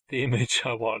 that's the image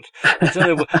I want.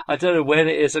 I don't know when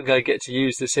it is I'm going to get to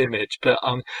use this image, but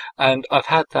and I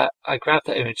grabbed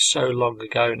that image so long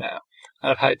ago now.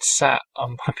 And I've had sat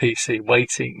on my PC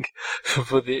waiting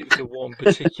for the one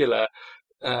particular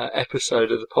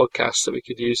episode of the podcast that we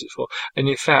could use it for. And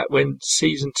in fact, when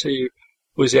season 2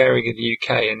 was airing in the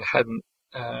UK and hadn't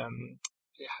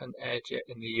aired yet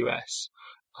in the US,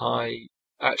 I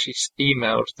actually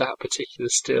emailed that particular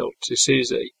still to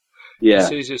Susie. Yeah. And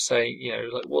Susie was saying,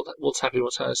 like what's happening,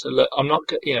 what's happening. So look, I'm not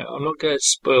going to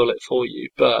spoil it for you,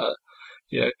 but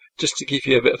just to give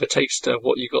you a bit of a taster of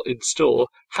what you got in store,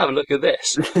 have a look at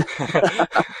this.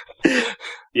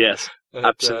 Yes, and,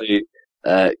 absolutely.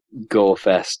 Gore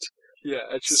fest. Yeah,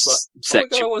 it's just like, oh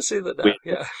my God, I want to see that now.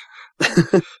 Yeah.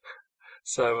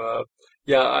 So,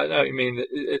 I know what you mean.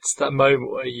 It's that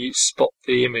moment where you spot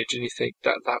the image and you think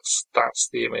that's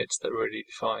the image that really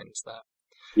defines that.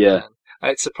 Yeah.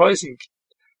 And it's surprising.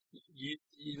 You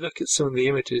look at some of the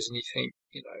images and you think,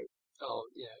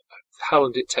 how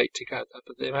long did it take to grab that?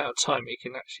 But the amount of time it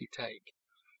can actually take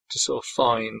to sort of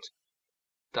find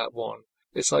that one.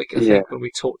 It's like, I think when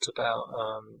we talked about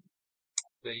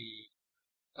the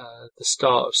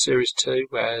start of Series 2,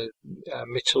 where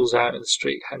Mitchell's out in the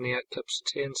street handing out cups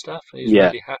of tea and stuff, and he's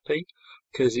really happy,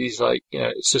 because he's like,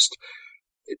 it's just,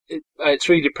 it's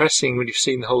really depressing when you've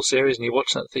seen the whole series and you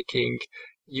watch that thinking,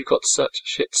 you've got such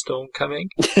a shitstorm coming,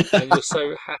 and you're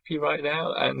so happy right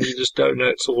now, and you just don't know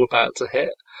it's all about to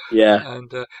hit. Yeah.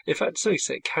 And in fact, so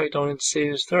it carried on into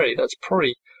Series 3. That's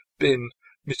probably been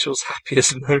Mitchell's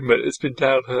happiest moment. It's been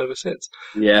downhill ever since.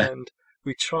 Yeah. And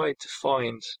we tried to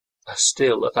find a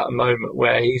still at that moment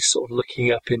where he's sort of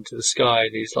looking up into the sky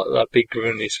and he's like that big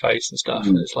grin on his face and stuff.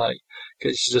 And it's like,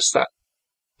 because it's just that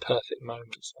perfect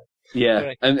moment. So, yeah.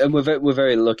 Anyway. And we're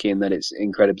very lucky in that it's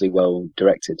incredibly well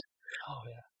directed. Oh,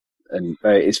 yeah. And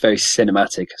it's very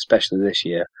cinematic, especially this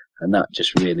year. And that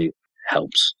just really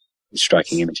helps with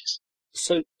striking images.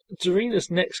 So, Doreena's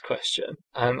next question,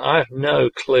 and I have no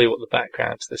clue what the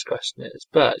background to this question is,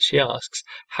 but she asks,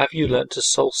 have you learnt to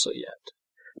salsa yet?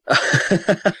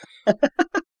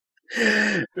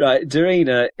 Right,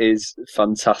 Dorina is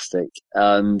fantastic.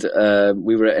 And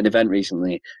we were at an event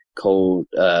recently called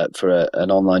for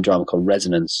an online drama called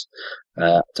Resonance.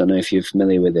 I don't know if you're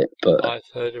familiar with it, but I've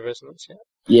heard of Resonance, yeah.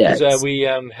 Yeah. Because we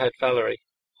had Valerie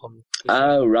on.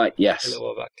 Oh, right, yes. A little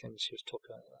while back, and she was talking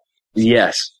about that. So,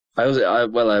 yes. I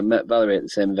met Valerie at the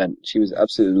same event. She was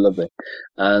absolutely lovely.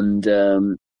 And,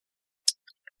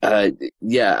 at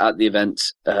the event,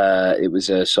 it was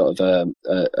a sort of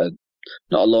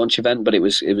not a launch event, but it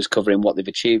was covering what they've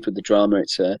achieved with the drama.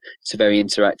 It's a very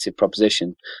interactive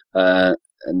proposition.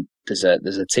 And there's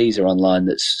a teaser online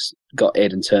that's got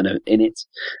Aidan Turner in it,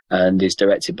 and is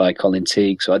directed by Colin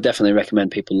Teague. So I definitely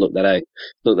recommend people look that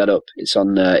up. It's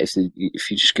on if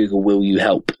you just Google "Will You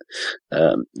Help,"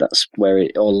 that's where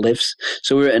it all lives.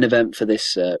 So we're at an event for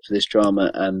this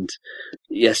drama, and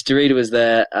yes, Dorita was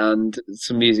there, and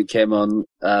some music came on,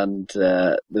 and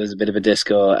there was a bit of a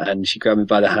disco, and she grabbed me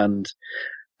by the hand.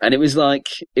 And it was like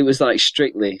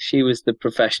Strictly. She was the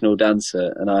professional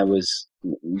dancer, and I was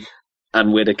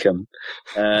Anne Widdecombe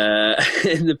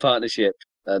in the partnership.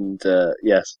 And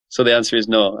yes, so the answer is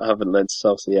no. I haven't learned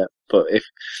salsa yet, but if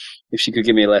she could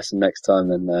give me a lesson next time,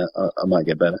 then I might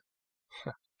get better.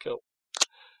 Cool.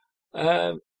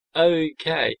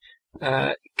 Okay.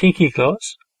 Kinky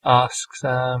Claus asks,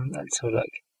 let's have a look.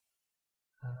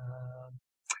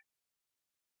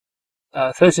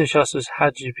 Thursday Shasta was, how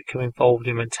did you become involved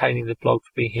in maintaining the blog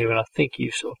for being here? And I think you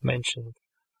sort of mentioned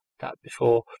that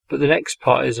before. But the next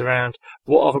part is around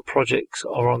what other projects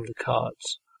are on the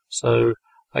cards. So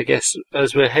I guess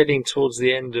as we're heading towards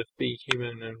the end of Being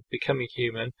Human and Becoming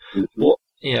Human, what,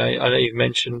 I know you've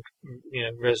mentioned,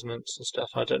 Resonance and stuff.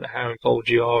 I don't know how involved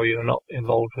you are or you're not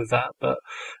involved with that, but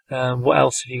what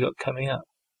else have you got coming up?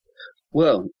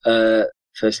 Well,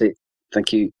 firstly,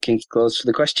 thank you, Kinky Claus, for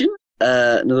the question.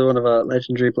 Another one of our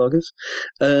legendary bloggers.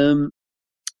 This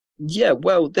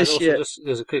year... Just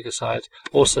as a quick aside,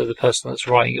 also the person that's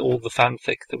writing all the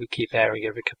fanfic that we keep airing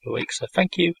every couple of weeks. So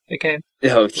thank you again.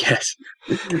 Oh, yes.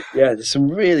 Yeah, there's some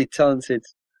really talented,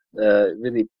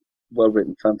 really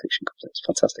well-written fanfiction content. It's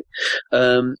fantastic.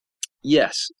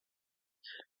 Yes.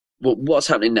 Well, what's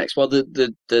happening next? Well,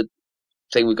 the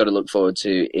thing we've got to look forward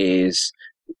to is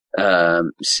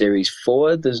Series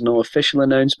 4. There's no official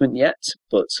announcement yet,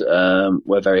 but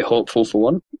we're very hopeful for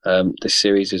one. This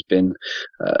series has been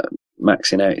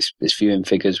maxing out its viewing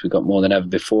figures. We've got more than ever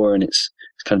before, and it's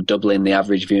kind of doubling the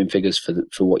average viewing figures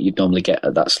for what you'd normally get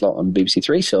at that slot on BBC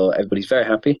Three. So everybody's very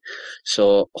happy.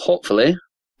 So hopefully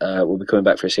we'll be coming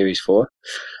back for a Series 4.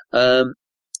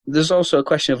 There's also a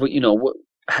question of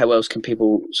how else can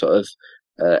people sort of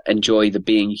enjoy the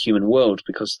Being Human world,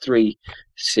 because 3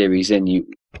 series in,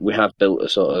 we have built a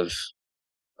sort of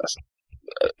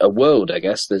a world, I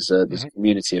guess. There's a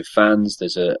community of fans.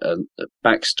 There's a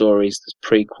backstories. There's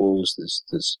prequels.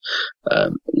 There's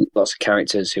lots of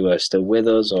characters who are still with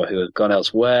us or who have gone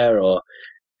elsewhere or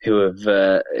who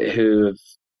have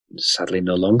sadly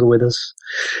no longer with us.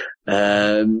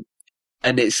 And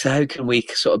it's how can we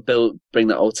sort of bring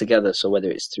that all together? So whether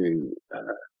it's through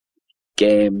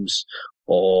games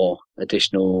or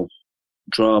additional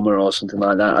drama or something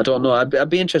like that, I don't know. I'd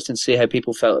be interested to see how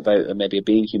people felt about maybe a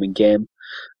Being Human game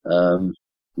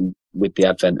with the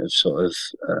advent of sort of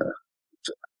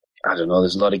I don't know.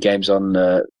 There's a lot of games on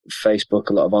Facebook,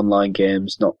 a lot of online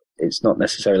games. It's not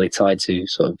necessarily tied to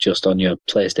sort of just on your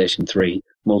PlayStation 3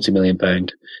 multi-million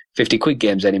pound 50 quid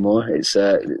games anymore. It's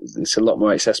a lot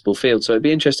more accessible field. So it'd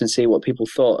be interesting to see what people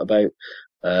thought about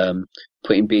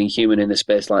putting Being Human in a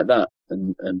space like that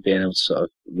and being able to sort of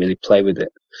really play with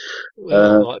it.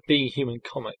 Like Being Human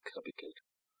comic, that'd be good.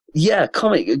 Yeah,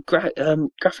 comic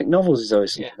graphic novels is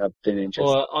always something I've been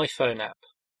interested. Or iPhone app.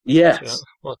 Yes.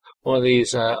 One of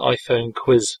these iPhone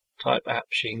quiz type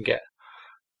apps you can get.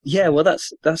 Yeah, well,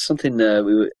 that's something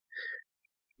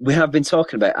we have been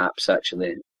talking about apps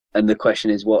actually, and the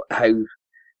question is how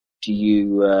do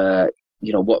you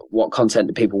what content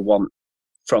do people want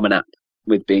from an app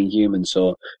with Being Human?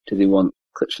 So do they want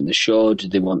clips from the show? Do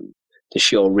they want the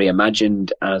show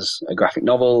reimagined as a graphic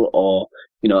novel? Or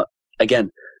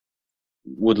again,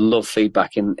 would love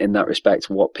feedback in that respect,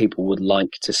 what people would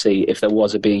like to see if there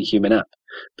was a Being Human app,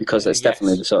 because that's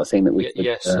definitely the sort of thing that we could,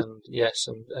 yes and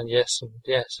yes.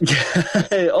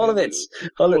 all of it,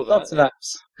 lots of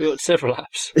apps. We've got several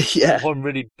apps. Yeah, one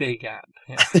really big app.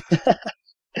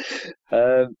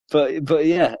 Yeah. But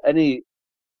yeah, any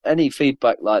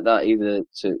feedback like that, either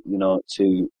to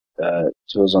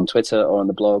us on Twitter or on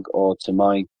the blog or to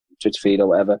my Twitter feed or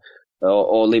whatever,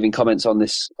 or leaving comments on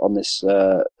this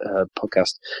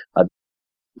podcast.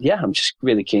 I'm just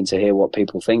really keen to hear what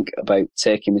people think about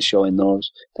taking the show in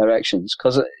those directions,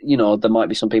 because there might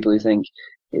be some people who think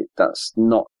that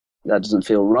doesn't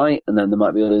feel right, and then there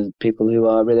might be other people who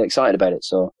are really excited about it.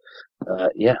 So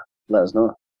let us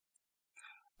know.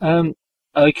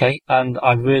 Okay, and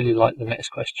I really like the next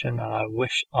question, and I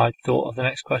wish I'd thought of the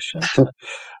next question. So,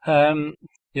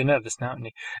 you're nervous now,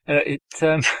 aren't you?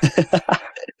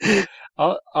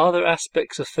 Are there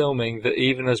aspects of filming that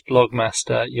even as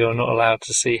Blogmaster you're not allowed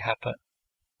to see happen?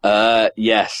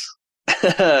 Yes,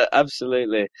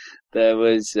 absolutely. There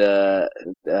was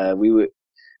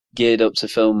geared up to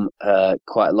film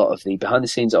quite a lot of the behind the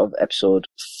scenes of episode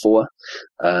 4,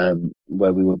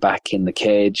 where we were back in the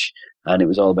cage, and it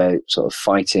was all about sort of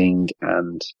fighting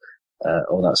and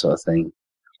all that sort of thing.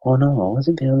 Oh no, was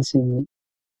it behind the scenes?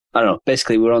 I don't know.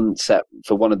 Basically, we were on set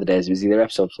for one of the days. It was either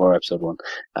episode 4 or episode 1.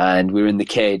 And we were in the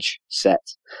cage set.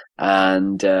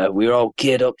 And we were all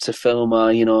geared up to film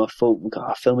our, we got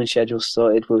our filming schedule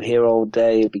sorted. We're here all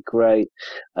day. It'd be great.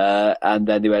 And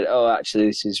then they went, oh, actually,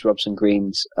 this is Robson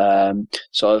Green's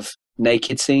sort of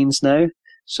naked scenes now.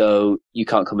 So you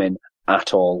can't come in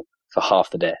at all for half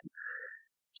the day.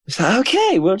 It's like,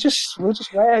 okay, we'll just wait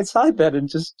outside then and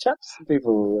just chat to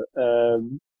people.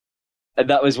 And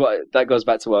that goes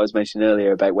back to what I was mentioning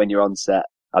earlier about when you're on set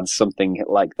and something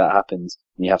like that happens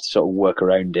and you have to sort of work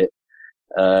around it.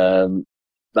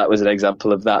 That was an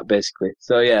example of that, basically.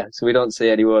 So yeah, so we don't see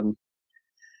anyone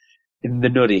in the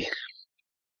nuddy.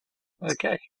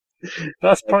 Okay.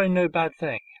 That's probably no bad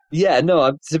thing. Yeah,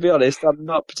 no, to be honest, I'm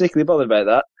not particularly bothered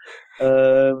about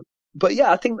that. But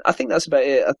yeah, I think that's about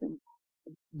it. I think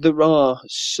there are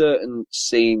certain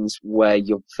scenes where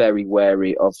you're very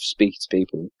wary of speaking to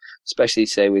people, especially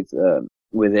say with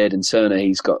Aidan Turner.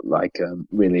 He's got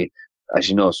really, as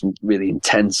you know, some really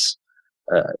intense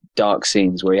dark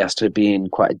scenes where he has to be in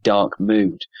quite a dark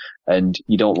mood, and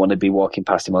you don't want to be walking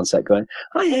past him on set going,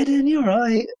 "Hi Aidan, you're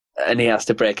right," and he has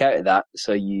to break out of that.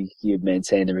 So you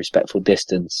maintain a respectful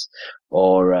distance,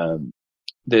 or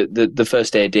the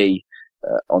first AD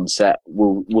on set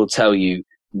will tell you,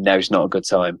 now's not a good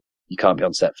time. You can't be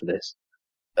on set for this.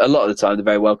 A lot of the time, they're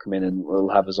very welcoming and will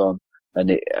have us on.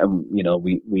 And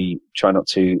we try not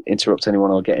to interrupt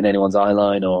anyone or get in anyone's eye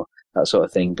line or that sort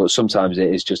of thing. But sometimes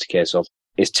it is just a case of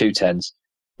it's too tense.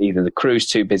 Either the crew's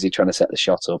too busy trying to set the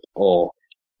shot up, or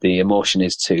the emotion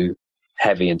is too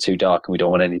heavy and too dark, and we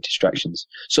don't want any distractions.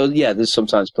 So yeah, there's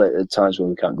sometimes times where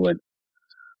we can't go in,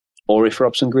 or if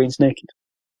Robson Green's naked.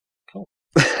 Cool.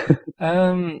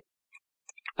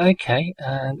 Okay,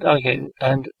 and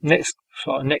next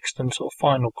and sort of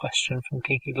final question from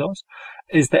Kinky Gloss: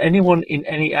 is there anyone in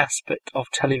any aspect of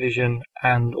television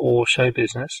and or show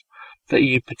business that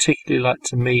you particularly like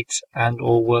to meet and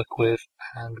or work with,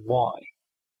 and why?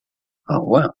 Oh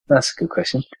wow, that's a good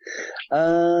question.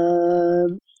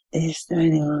 Is there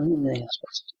anyone in any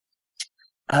aspect?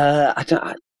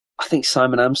 I think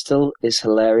Simon Amstel is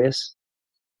hilarious.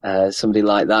 Somebody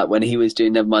like that. When he was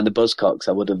doing Nevermind the Buzzcocks,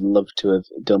 I would have loved to have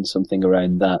done something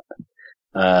around that.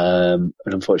 And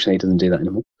unfortunately, he doesn't do that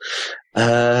anymore.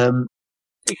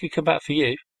 He could come back for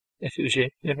you, if it was you,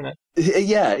 you never know.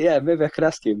 Yeah, maybe I could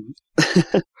ask him.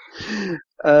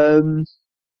 What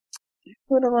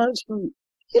am I?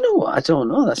 You know what? I don't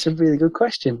know. That's a really good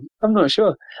question. I'm not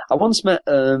sure. I once met,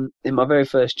 in my very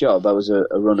first job, I was a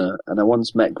runner, and I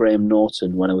once met Graham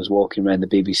Norton when I was walking around the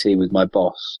BBC with my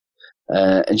boss.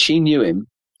 And she knew him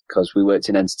because we worked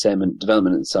in entertainment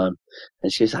development at the time.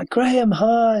 And she was like, Graham,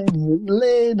 hi.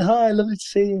 Lynn, hi, lovely to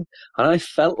see you. And I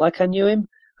felt like I knew him.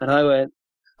 And I went,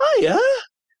 hiya.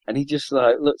 And he just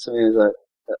looked at me and was like,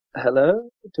 hello,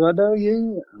 do I know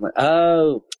you? I'm like,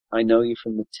 oh, I know you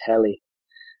from the telly.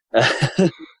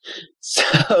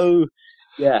 So,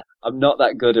 yeah, I'm not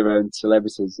that good around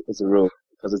celebrities as a rule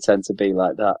because I tend to be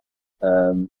like that.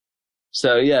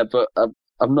 So, yeah, but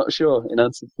I'm not sure in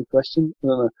answer to the question. I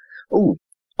don't know. Oh,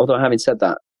 although having said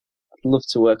that, I'd love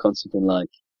to work on something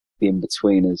like The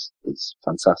In-Betweeners. It's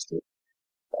fantastic.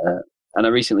 And I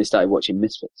recently started watching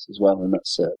Misfits as well, and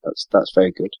that's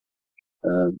very good.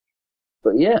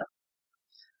 But yeah,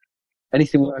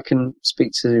 anything where I can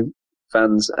speak to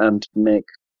fans and make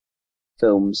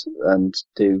films and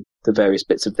do the various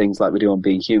bits of things like we do on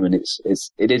Being Human, it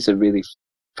is a really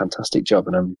fantastic job,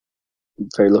 and I'm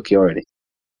very lucky already.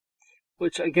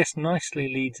 Which I guess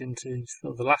nicely leads into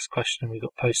sort of the last question we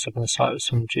got posted up on the site with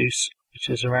some juice, which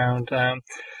is around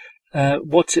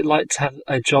what's it like to have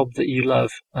a job that you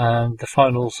love? The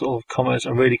final sort of comment,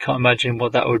 I really can't imagine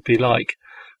what that would be like,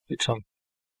 which I'm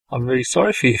really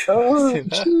sorry for you. Oh,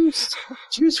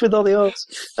 juice with all the odds.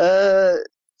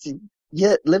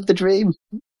 Yeah, live the dream.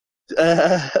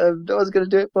 No one's going to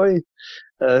do it for you.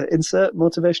 Insert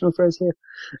motivational phrase here.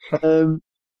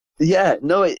 Yeah,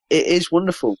 no, it is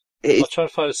wonderful. I'll try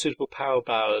to find a suitable power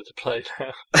ballad to play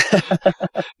now.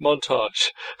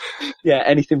 Montage. Yeah,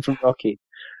 anything from Rocky.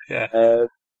 Yeah.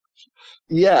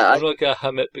 Yeah. I'm not going to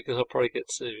hum it because I'll probably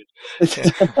get sued.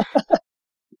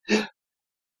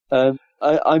 Yeah.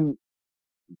 I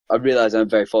realise I'm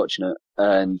very fortunate,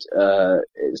 and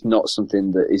it's not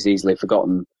something that is easily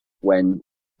forgotten when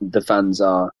the fans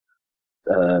are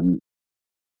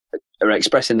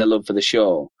expressing their love for the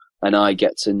show, and I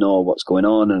get to know what's going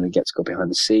on, and I get to go behind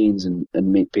the scenes and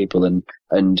meet people and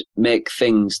make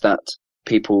things that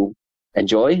people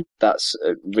enjoy. That's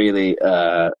really,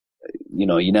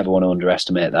 you never want to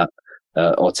underestimate that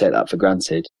or take that for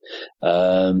granted.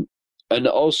 And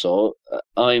also,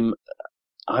 I'm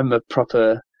a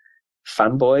proper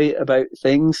fanboy about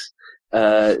things.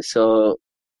 For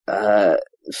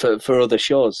other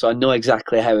shows, so I know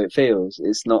exactly how it feels.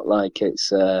 It's not like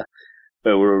it's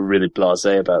we're really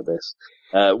blasé about this.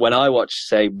 When I watch,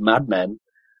 say, Mad Men,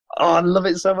 I love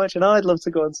it so much, and I'd love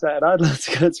to go on set, and I'd love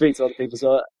to go and speak to other people.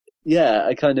 So yeah,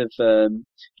 I kind of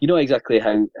exactly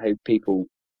how people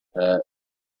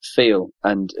feel,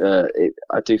 and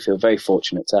I do feel very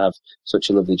fortunate to have such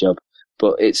a lovely job.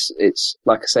 But it's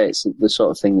like I say, it's the sort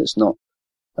of thing that's not.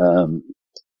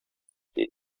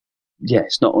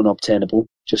 It's not unobtainable.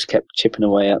 Just kept chipping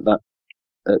away at that,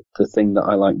 at the thing that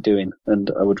I like doing, and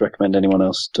I would recommend anyone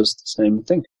else does the same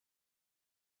thing.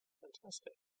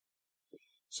 Fantastic.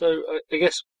 So I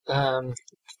guess the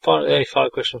only final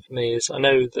question for me is: I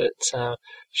know that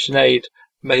Sinead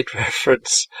made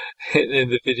reference in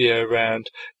the video around,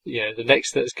 the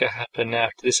next thing that's going to happen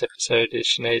after this episode is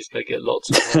Sinead's going to get lots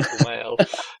of horrible mail.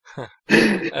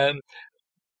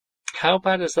 How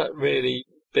bad has that really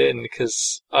been?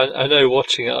 Because I know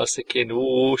watching it, I was thinking,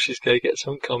 oh, she's going to get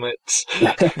some comments.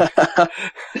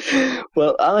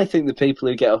 Well, I think the people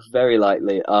who get off very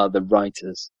lightly are the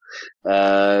writers,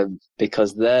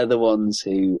 because they're the ones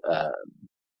who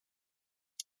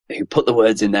put the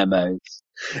words in their mouths.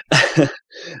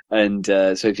 And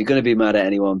so if you're going to be mad at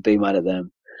anyone, be mad at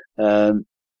them. I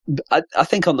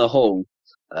think on the whole,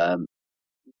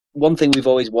 one thing we've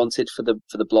always wanted for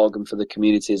the blog and for the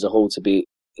community as a whole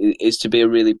is to be a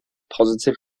really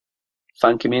positive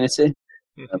fan community.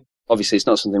 Mm-hmm. Obviously, it's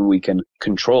not something we can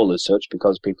control as such,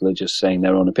 because people are just saying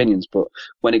their own opinions. But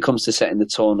when it comes to setting the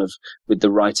tone with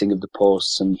the writing of the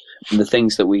posts and the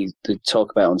things that we talk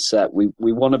about on set, we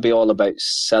want to be all about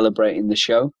celebrating the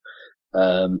show,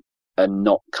 and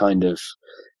not kind of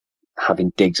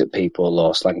having digs at people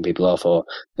or slagging people off, or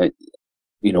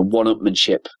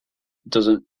one-upmanship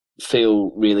doesn't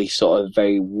feel really sort of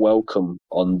very welcome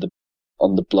on the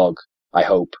blog, I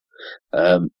hope,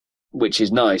 which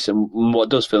is nice. And what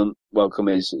does feel welcome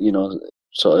is,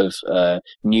 sort of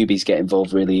newbies get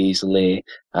involved really easily,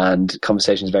 and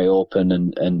conversations very open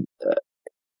and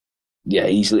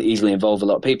easily involve a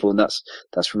lot of people, and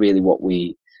that's really what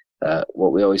we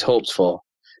always hoped for,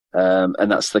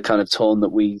 and that's the kind of tone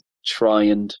that we try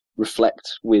and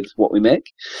reflect with what we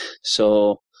make.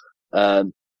 So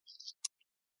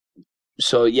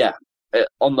yeah,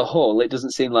 on the whole, it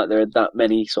doesn't seem like there are that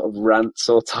many sort of rants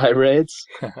or tirades,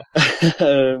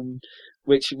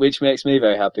 which makes me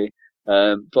very happy.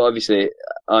 But obviously,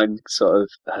 I'm sort of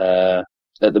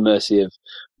at the mercy of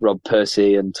Rob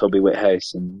Percy and Toby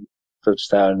Whithouse and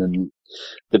Fudgetown and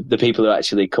the people who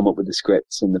actually come up with the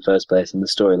scripts in the first place and the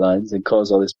storylines and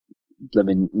cause all this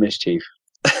blooming mischief.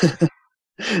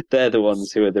 They're the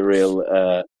ones who are the real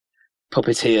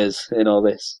puppeteers in all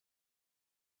this.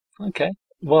 Okay.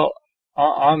 Well,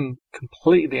 I'm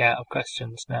completely out of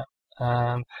questions now.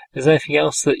 Is there anything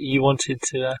else that you wanted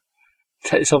to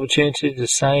take this opportunity to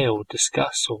say or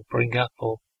discuss or bring up?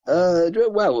 Or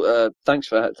thanks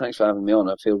for having me on.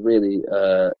 I feel really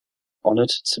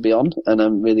honoured to be on, and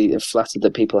I'm really flattered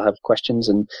that people have questions.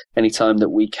 And any time that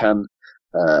we can,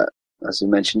 as we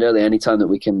mentioned earlier, any time that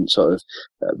we can sort of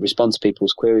respond to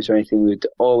people's queries or anything, we'd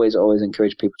always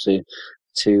encourage people to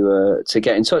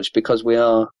get in touch, because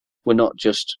we're not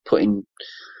just an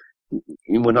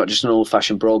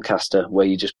old-fashioned broadcaster where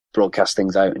you just broadcast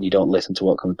things out and you don't listen to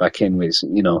what comes back in. We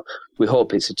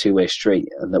hope it's a two-way street,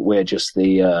 and that we're just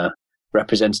the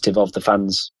representative of the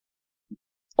fans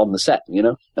on the set,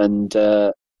 And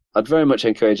I'd very much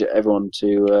encourage everyone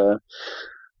to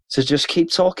just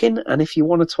keep talking, and if you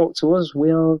want to talk to us,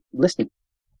 we are listening.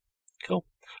 Cool.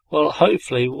 Well,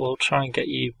 hopefully we'll try and get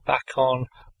you back on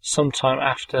sometime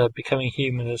after Becoming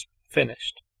Human is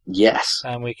finished. Yes.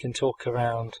 And we can talk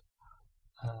around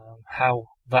how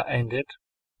that ended.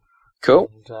 Cool.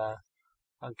 And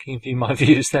I'll give you my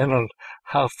views then on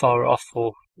how far off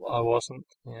or I wasn't.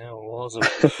 Or wasn't.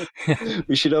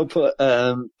 We should all put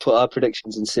our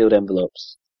predictions in sealed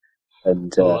envelopes.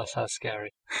 And that sounds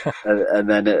scary. and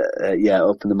then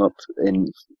open them up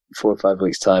in 4 or 5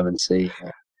 weeks' time and see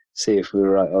if we were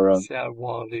right or wrong. See how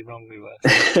wildly wrong we were.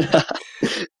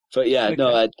 But yeah, okay.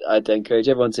 No, I'd encourage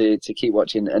everyone to keep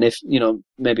watching, and if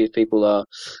maybe if people are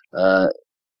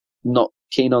not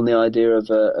keen on the idea of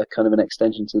a kind of an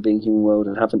extension to the Being Human world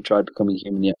and haven't tried Becoming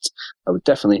Human yet, I would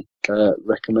definitely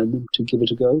recommend them to give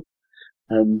it a go.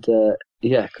 And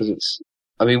because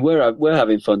I mean, we're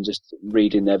having fun just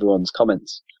reading everyone's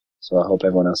comments. So I hope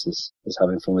everyone else is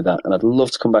having fun with that. And I'd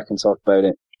love to come back and talk about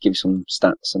it, give some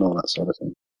stats and all that sort of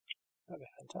thing. That'd be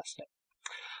fantastic.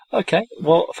 Okay,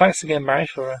 well, thanks again, Barry,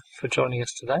 for joining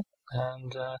us today.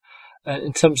 And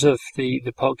in terms of the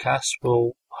podcast,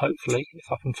 we'll hopefully,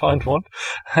 if I can find one,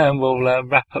 we'll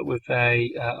wrap up with a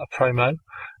promo,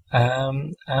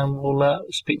 and we'll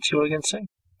speak to you all again soon.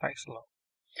 Thanks a lot.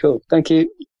 Cool. Thank you.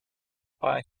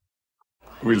 Bye.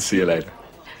 We'll see you later.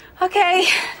 Okay.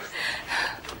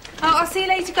 I'll see you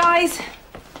later, guys.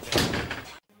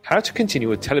 How to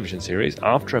continue a television series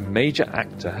after a major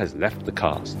actor has left the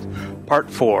cast. Part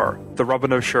 4, The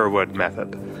Robin of Sherwood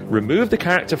Method. Remove the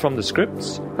character from the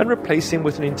scripts and replace him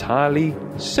with an entirely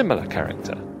similar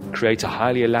character. Create a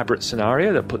highly elaborate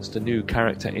scenario that puts the new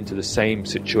character into the same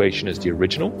situation as the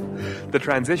original. The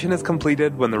transition is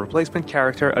completed when the replacement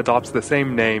character adopts the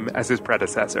same name as his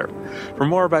predecessor. For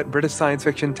more about British science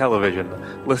fiction television,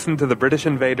 listen to the British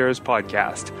Invaders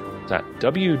podcast at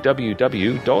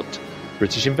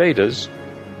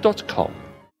www.britishinvaders.com.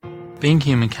 Being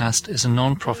Humancast is a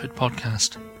non-profit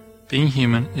podcast. Being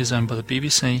Human is owned by the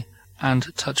BBC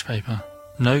and Touchpaper.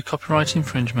 No copyright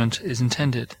infringement is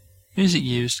intended. Music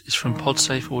used is from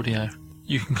Podsafe Audio.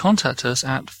 You can contact us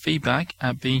at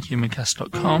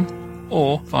feedback@beinghumancast.com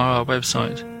or via our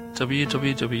website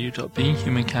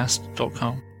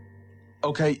www.beinghumancast.com.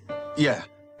 Okay, yeah,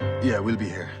 we'll be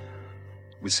here.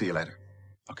 We'll see you later.